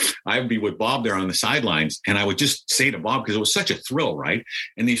 and I'd be with Bob there on the sidelines, and I would just say to Bob, because it was such a thrill, right?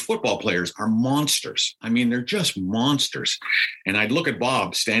 And these football players are monsters. I mean, they're just monsters. And I'd look at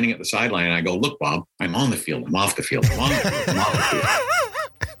Bob standing at the sideline, and I go, "Look, Bob, I'm on the field. I'm off the field. I'm on the field. I'm off the field."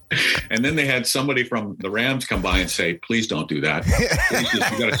 And then they had somebody from the Rams come by and say, "Please don't do that. You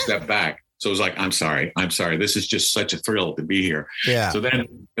got to step back." So it was like, I'm sorry. This is just such a thrill to be here. Yeah. So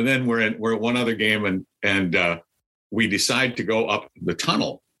then we're at one other game and we decide to go up the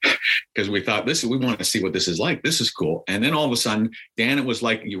tunnel because we thought we want to see what this is like. This is cool. And then all of a sudden, Dan, it was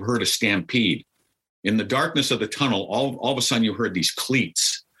like you heard a stampede in the darkness of the tunnel. All of a sudden you heard these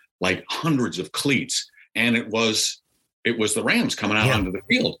cleats, like hundreds of cleats. And it was the Rams coming out onto the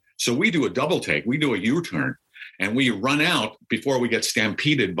field. So we do a double take. We do a U-turn, and we run out before we get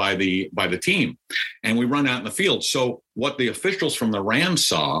stampeded by the team. And we run out in the field. So what the officials from the Rams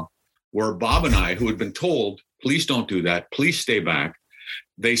saw were Bob and I, who had been told, "Please don't do that. Please stay back."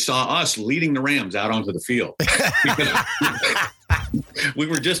 They saw us leading the Rams out onto the field. We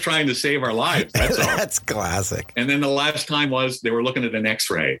were just trying to save our lives. That's all. That's classic. And then the last time was they were looking at an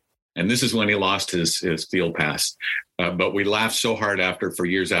X-ray. And this is when he lost his field pass. But we laughed so hard for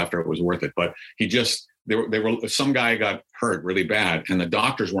years after, it was worth it. But some guy got hurt really bad, and the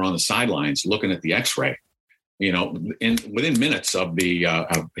doctors were on the sidelines looking at the X-ray, within minutes of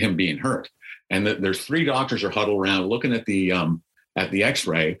him being hurt. And there's three doctors are huddled around looking at the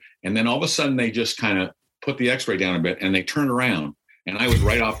X-ray. And then all of a sudden they just kind of put the X-ray down a bit and they turned around, and I was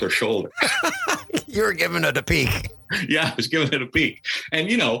right off their shoulder. You were giving it a peek. Yeah, I was giving it a peek. And,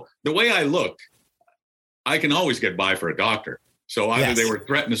 the way I look, I can always get by for a doctor. So either they were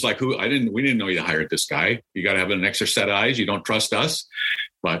threatened. It's like, we didn't know you hired this guy. You got to have an extra set of eyes. You don't trust us.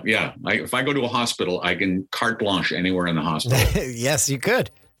 But yeah, if I go to a hospital, I can carte blanche anywhere in the hospital. Yes, you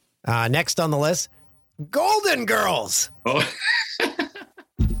could. Next on the list, Golden Girls. Oh,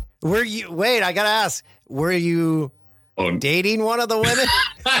 I got to ask, were you dating one of the women?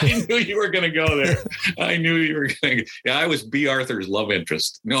 I knew you were going to go there. I knew you were going to. Yeah, I was B. Arthur's love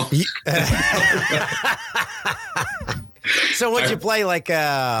interest. No. So would you play like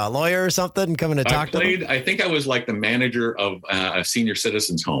a lawyer or something coming to talk to them? I think I was like the manager of a senior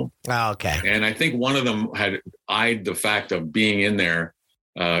citizens home. Oh, okay. And I think one of them had eyed the fact of being in there,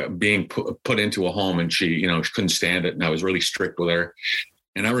 being put into a home, and she couldn't stand it. And I was really strict with her.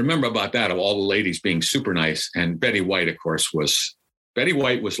 And I remember about that, of all the ladies being super nice. And Betty White, of course, was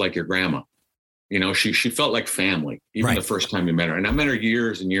like your grandma. She felt like family, even the first time you met her. And I met her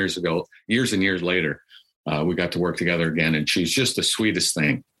years and years later. We got to work together again. And she's just the sweetest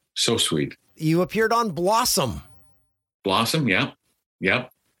thing. So sweet. You appeared on Blossom. Blossom, yeah.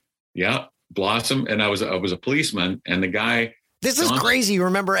 Blossom. And I was a policeman, and the guy. This is crazy. You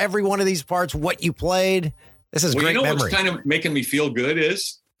remember every one of these parts, what you played. This is great memory. What's kind of making me feel good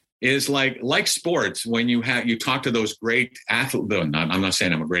is like sports, when you talk to those great athletes. I'm not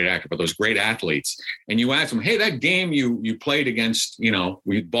saying I'm a great actor, but those great athletes, and you ask them, hey, that game you played against,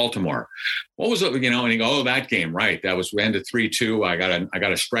 Baltimore, what was it? And you go, oh, that game, right? That was, we ended 3-2. I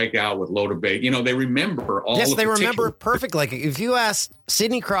got a strikeout with loaded base. They remember all. Yes, they remember it perfectly. Like if you ask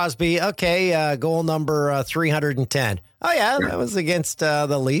Sidney Crosby, okay, goal number 310. Oh yeah, that was against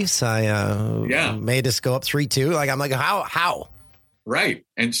the Leafs. I made us go up 3-2. I'm like, how? Right.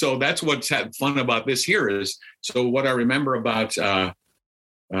 And so that's what's fun about this here is, so what I remember about,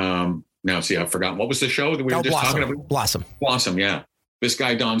 now see, I've forgotten, what was the show that we were just talking about? Blossom. Yeah. This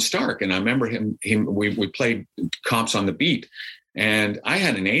guy, Don Stark. And I remember we played Cops on the Beat, and I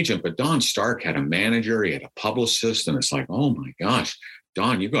had an agent, but Don Stark had a manager. He had a publicist. And it's like, oh my gosh,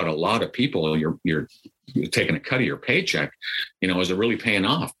 Don, you got a lot of people. You're taking a cut of your paycheck, is it really paying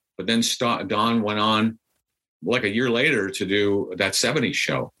off? But then Don went on, like a year later, to do that 70s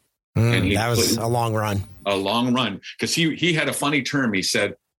show. And that was a long run. Because he had a funny term. He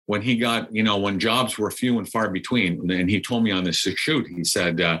said when he got, when jobs were few and far between, and he told me on this shoot, he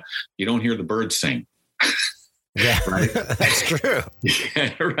said, you don't hear the birds sing. Yeah, right? That's true.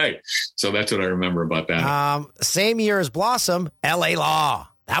 Yeah, right. So that's what I remember about that. Same year as Blossom, L.A. Law.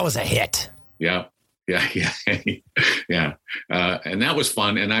 That was a hit. Yeah. And that was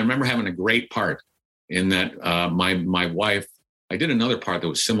fun. And I remember having a great part in that. My wife, I did another part that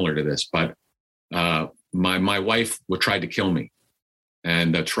was similar to this, but my wife tried to kill me.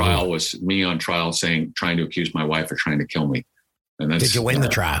 And the trial was me on trial trying to accuse my wife of trying to kill me. And that's, did you win the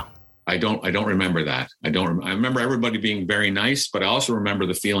trial? I don't remember that. I remember everybody being very nice, but I also remember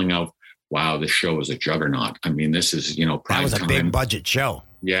the feeling of, wow, this show is a juggernaut. I mean, this is, prime time. That was a big budget show.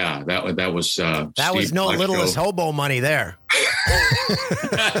 Yeah, that was that was no littlest hobo money there.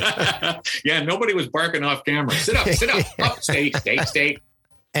 Yeah, nobody was barking off camera. Sit up, stay.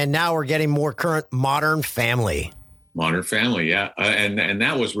 And now we're getting more current Modern Family. Modern Family, yeah, and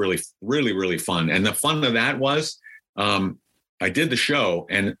that was really, really, really fun. And the fun of that was, I did the show,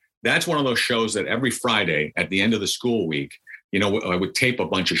 and that's one of those shows that every Friday at the end of the school week, I would tape a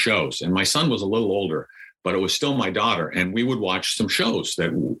bunch of shows. And my son was a little older, but it was still my daughter. And we would watch some shows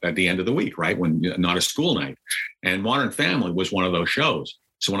that at the end of the week, right? When not a school night. And Modern Family was one of those shows.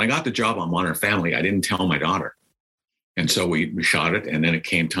 So when I got the job on Modern Family, I didn't tell my daughter. And so we shot it. And then it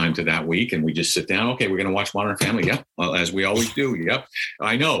came time to that week, and we just sit down. Okay, we're going to watch Modern Family. Yep. Well, as we always do. Yep.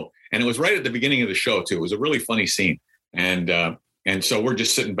 I know. And it was right at the beginning of the show too. It was a really funny scene. And so we're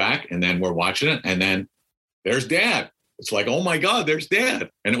just sitting back, and then we're watching it. And then there's Dad. It's like, oh my God, there's Dad.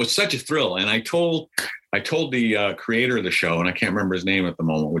 And it was such a thrill. And I told the creator of the show, and I can't remember his name at the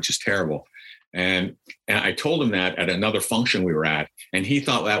moment, which is terrible. And I told him that at another function we were at, and he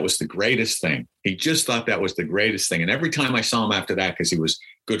thought that was the greatest thing. He just thought that was the greatest thing. And every time I saw him after that, because he was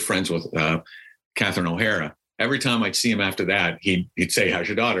good friends with Catherine O'Hara, every time I'd see him after that, he'd say, how's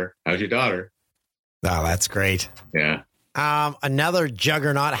your daughter? How's your daughter? Oh, that's great. Yeah. Another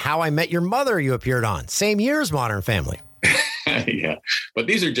juggernaut, How I Met Your Mother, you appeared on. Same year as Modern Family. Yeah. But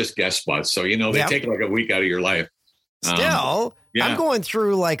these are just guest spots. So, they take like a week out of your life. Still, I'm going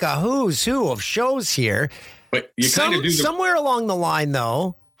through like a who's who of shows here. But you kind of do somewhere along the line,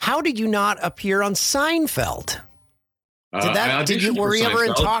 though. How did you not appear on Seinfeld? Were you ever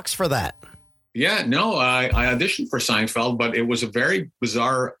in talks for that? Yeah, no, I auditioned for Seinfeld, but it was a very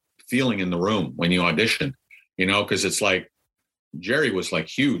bizarre feeling in the room when you audition, because it's like Jerry was like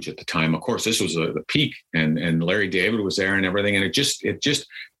huge at the time. Of course, this was the peak, and Larry David was there and everything. And it just,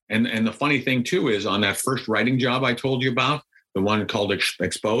 and the funny thing too is on that first writing job I told you about, the one called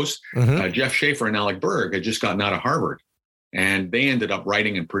Exposed, Jeff Schaefer and Alec Berg had just gotten out of Harvard, and they ended up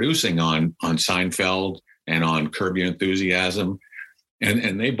writing and producing on Seinfeld and on Curb Your Enthusiasm.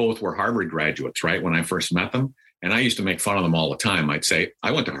 And they both were Harvard graduates, right? When I first met them. And I used to make fun of them all the time. I'd say,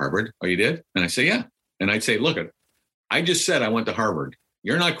 I went to Harvard. Oh, you did? And I'd say, yeah. And I'd say, look, I just said I went to Harvard.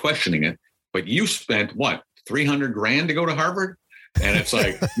 You're not questioning it, but you spent what, $300,000 to go to Harvard? And it's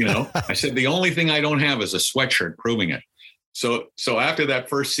like, I said, the only thing I don't have is a sweatshirt proving it. So after that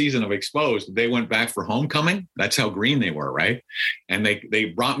first season of Exposed, they went back for homecoming. That's how green they were, right? And they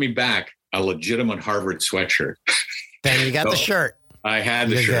brought me back a legitimate Harvard sweatshirt. Then you got the shirt. I had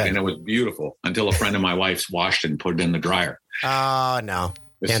the shirt, and it was beautiful until a friend of my wife's washed it and put it in the dryer. Oh, no.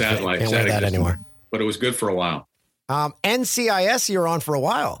 Can't wear that anymore. But it was good for a while. NCIS, you were on for a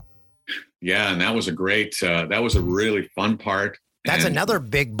while. Yeah, and that was that was a really fun part. That's another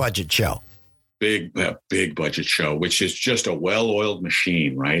big budget show. Big budget show, which is just a well-oiled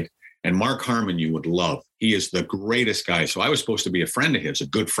machine, right? And Mark Harmon, you would love. He is the greatest guy. So I was supposed to be a friend of his, a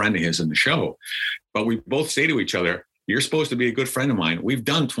good friend of his in the show. But we both say to each other, you're supposed to be a good friend of mine. We've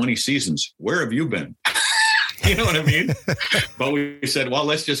done 20 seasons. Where have you been? You know what I mean? But we said, well,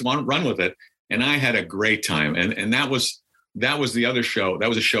 let's just run with it. And I had a great time. And that was the other show. That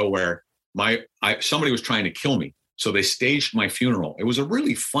was a show where somebody was trying to kill me. So they staged my funeral. It was a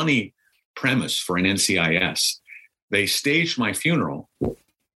really funny premise for an NCIS. They staged my funeral.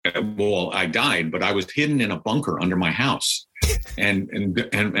 Well, I died, but I was hidden in a bunker under my house. And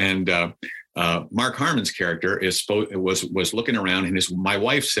Mark Harmon's character was looking around, and my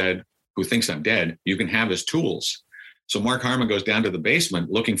wife said, who thinks I'm dead, you can have his tools. So Mark Harmon goes down to the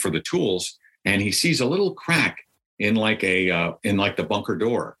basement looking for the tools, and he sees a little crack in the bunker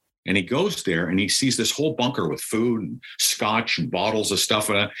door. And he goes there and he sees this whole bunker with food and scotch and bottles of stuff.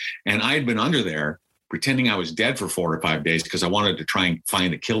 And I had been under there pretending I was dead for 4 or 5 days because I wanted to try and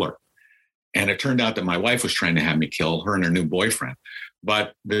find the killer. And it turned out that my wife was trying to have me kill her and her new boyfriend.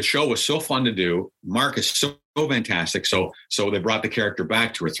 But the show was so fun to do. Mark is so fantastic. So they brought the character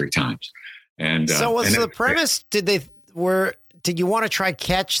back 2 or 3 times. And so was the premise, did you want to try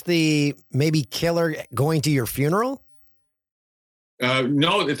catch the maybe killer going to your funeral?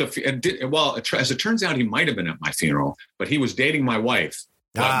 No, as it turns out, he might have been at my funeral, but he was dating my wife.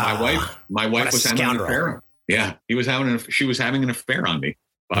 My wife was having an affair. Yeah, she was having an affair on me.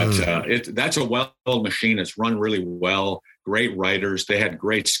 But that's a well-oiled machine. It's run really well. Great writers. They had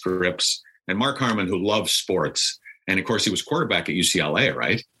great scripts. And Mark Harmon, who loves sports, and of course he was quarterback at UCLA,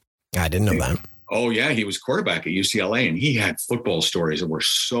 right? I didn't know that. Oh yeah, he was quarterback at UCLA, and he had football stories that were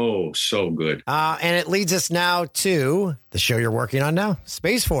so good. And it leads us now to the show you're working on now,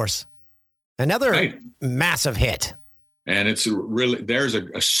 Space Force, another massive hit. And it's really, there's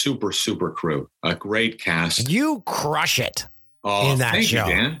a super crew, a great cast. You crush it in that show.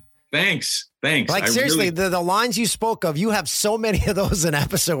 You, Dan. Thanks. Like seriously, the lines you spoke of, you have so many of those in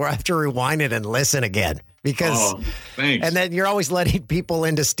episode where I have to rewind it and listen again because, thanks. And then you're always letting people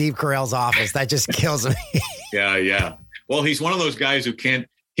into Steve Carell's office. That just kills me. Yeah. Well, he's one of those guys who can't.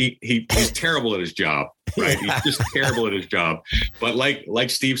 He's terrible at his job, right? Yeah. He's just terrible at his job. But like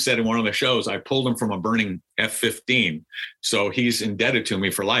Steve said in one of the shows, I pulled him from a burning F-15, so he's indebted to me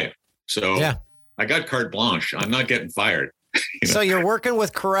for life. So yeah. I got carte blanche. I'm not getting fired. So you're working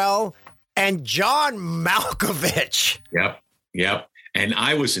with Carell and John Malkovich. Yep. And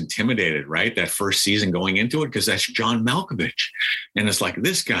I was intimidated, right? That first season going into it, because that's John Malkovich. And it's like,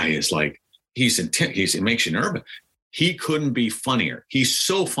 this guy is like, it makes you nervous. He couldn't be funnier. He's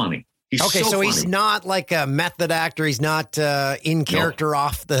so funny. He's not like a method actor. He's not in character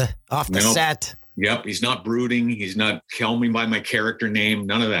off the set. Yep. He's not brooding. He's not call me by my character name.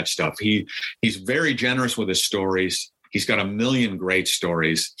 None of that stuff. He's very generous with his stories. He's got a million great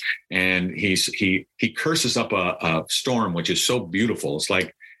stories, and he curses up a storm, which is so beautiful.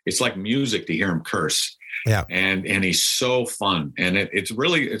 It's like music to hear him curse. Yeah. And he's so fun. And it's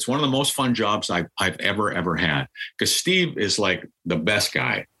one of the most fun jobs I've ever had, because Steve is like the best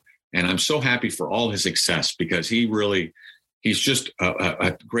guy. And I'm so happy for all his success, because he's just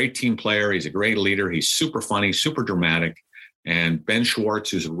a great team player. He's a great leader. He's super funny, super dramatic. And Ben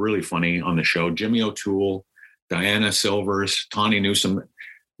Schwartz, who's really funny on the show, Jimmy O'Toole, Diana Silvers, Tawny Newsom,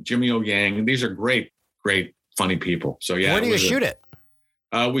 Jimmy O Yang. These are great funny people. So yeah. Where do you shoot it?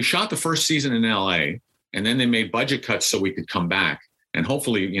 We shot the first season in LA, and then they made budget cuts so we could come back. And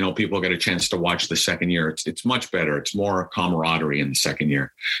hopefully, people get a chance to watch the second year. It's much better. It's more camaraderie in the second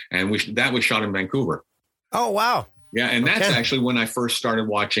year. And we shot in Vancouver. Oh, wow. Yeah. And that's actually when I first started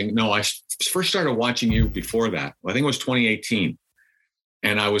watching. No, I first started watching you before that. I think it was 2018.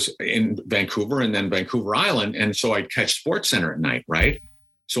 And I was in Vancouver and then Vancouver Island. And so I'd catch SportsCenter at night, right?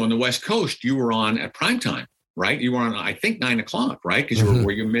 So on the West Coast, you were on at primetime, right? You were on, I think, 9:00, right? Because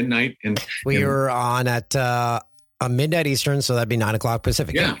were you midnight? We were on at midnight Eastern, so that'd be 9:00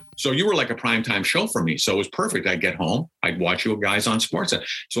 Pacific. Yeah. So you were like a primetime show for me. So it was perfect. I'd get home, I'd watch you guys on SportsCenter.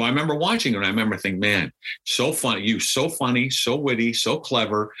 So I remember watching it, and I remember thinking, man, so funny, so witty, so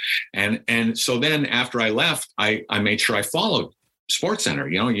clever. And so then after I left, I made sure I followed SportsCenter,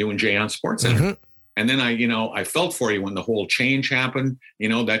 you and Jay on SportsCenter. Mm-hmm. And then I felt for you when the whole change happened,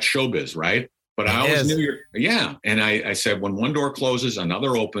 that's showbiz, right? But I always knew And I said, when one door closes,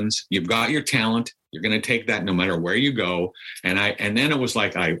 another opens. You've got your talent. You're going to take that no matter where you go. And then it was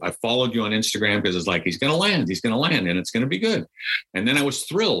like, I followed you on Instagram because it's like, he's going to land and it's going to be good. And then I was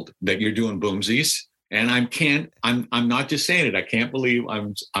thrilled that you're doing Boomsies. And I'm not just saying it. I can't believe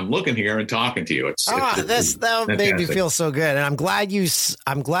I'm looking here and talking to you. That made me feel so good. And I'm glad you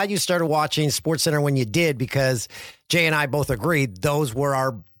started watching SportsCenter when you did, because Jay and I both agreed those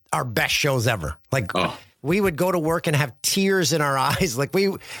were our best shows ever. Like we would go to work and have tears in our eyes. Like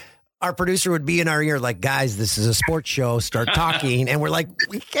our producer would be in our ear like, guys, this is a sports show. Start talking. And we're like,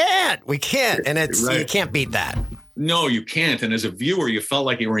 we can't. And it's you can't beat that. No, you can't. And as a viewer, you felt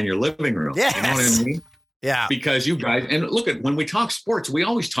like you were in your living room. Yes. You know what I mean? Yeah. Because you guys, and look at when we talk sports, we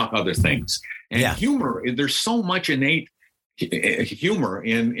always talk other things. And humor, there's so much innate humor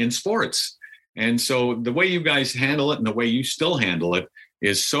in sports. And so the way you guys handle it and the way you still handle it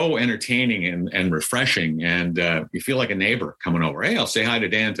is so entertaining and refreshing. And you feel like a neighbor coming over. Hey, I'll say hi to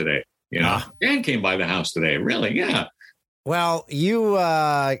Dan today. You know, Dan came by the house today. Really? Yeah. Well, you,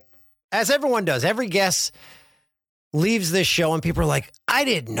 as everyone does, every guest leaves this show and people are like, I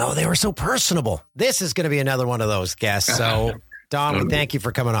didn't know they were so personable. This is going to be another one of those guests. So, Don, we thank you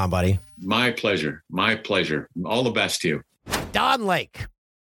for coming on, buddy. My pleasure. My pleasure. All the best to you. Don Lake.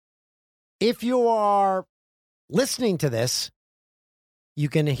 If you are listening to this, you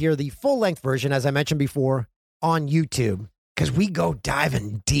can hear the full-length version, as I mentioned before, on YouTube, because we go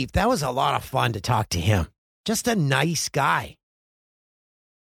diving deep. That was a lot of fun to talk to him. Just a nice guy.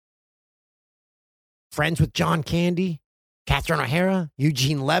 Friends with John Candy, Catherine O'Hara,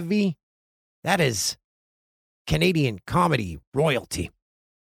 Eugene Levy. That is Canadian comedy royalty.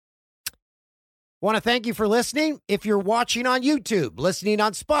 Want to thank you for listening. If you're watching on YouTube, listening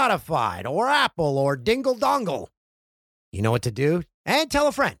on Spotify or Apple or Dingle Dongle, you know what to do. And tell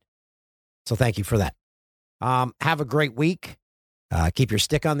a friend. So thank you for that. Have a great week. Keep your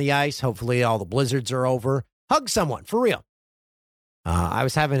stick on the ice. Hopefully all the blizzards are over. Hug someone, for real. I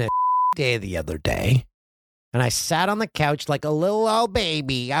was having a day the other day, and I sat on the couch like a little old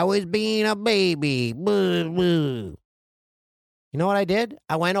baby. I was being a baby. Boo, boo. You know what I did?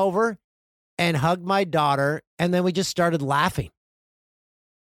 I went over and hugged my daughter, and then we just started laughing.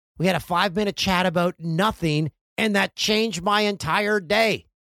 We had a 5-minute chat about nothing, and that changed my entire day.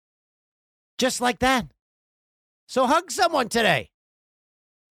 Just like that. So hug someone today.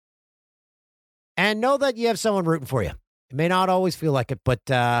 And know that you have someone rooting for you. It may not always feel like it, but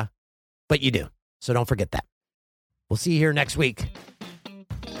you do. So don't forget that. We'll see you here next week.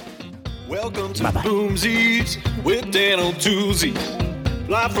 Welcome to Bye-bye. Boomsies with Dan O'Toole.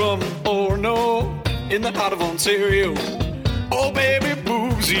 Live from Orono in the heart of Ontario. Oh, baby,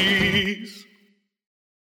 Boomsies.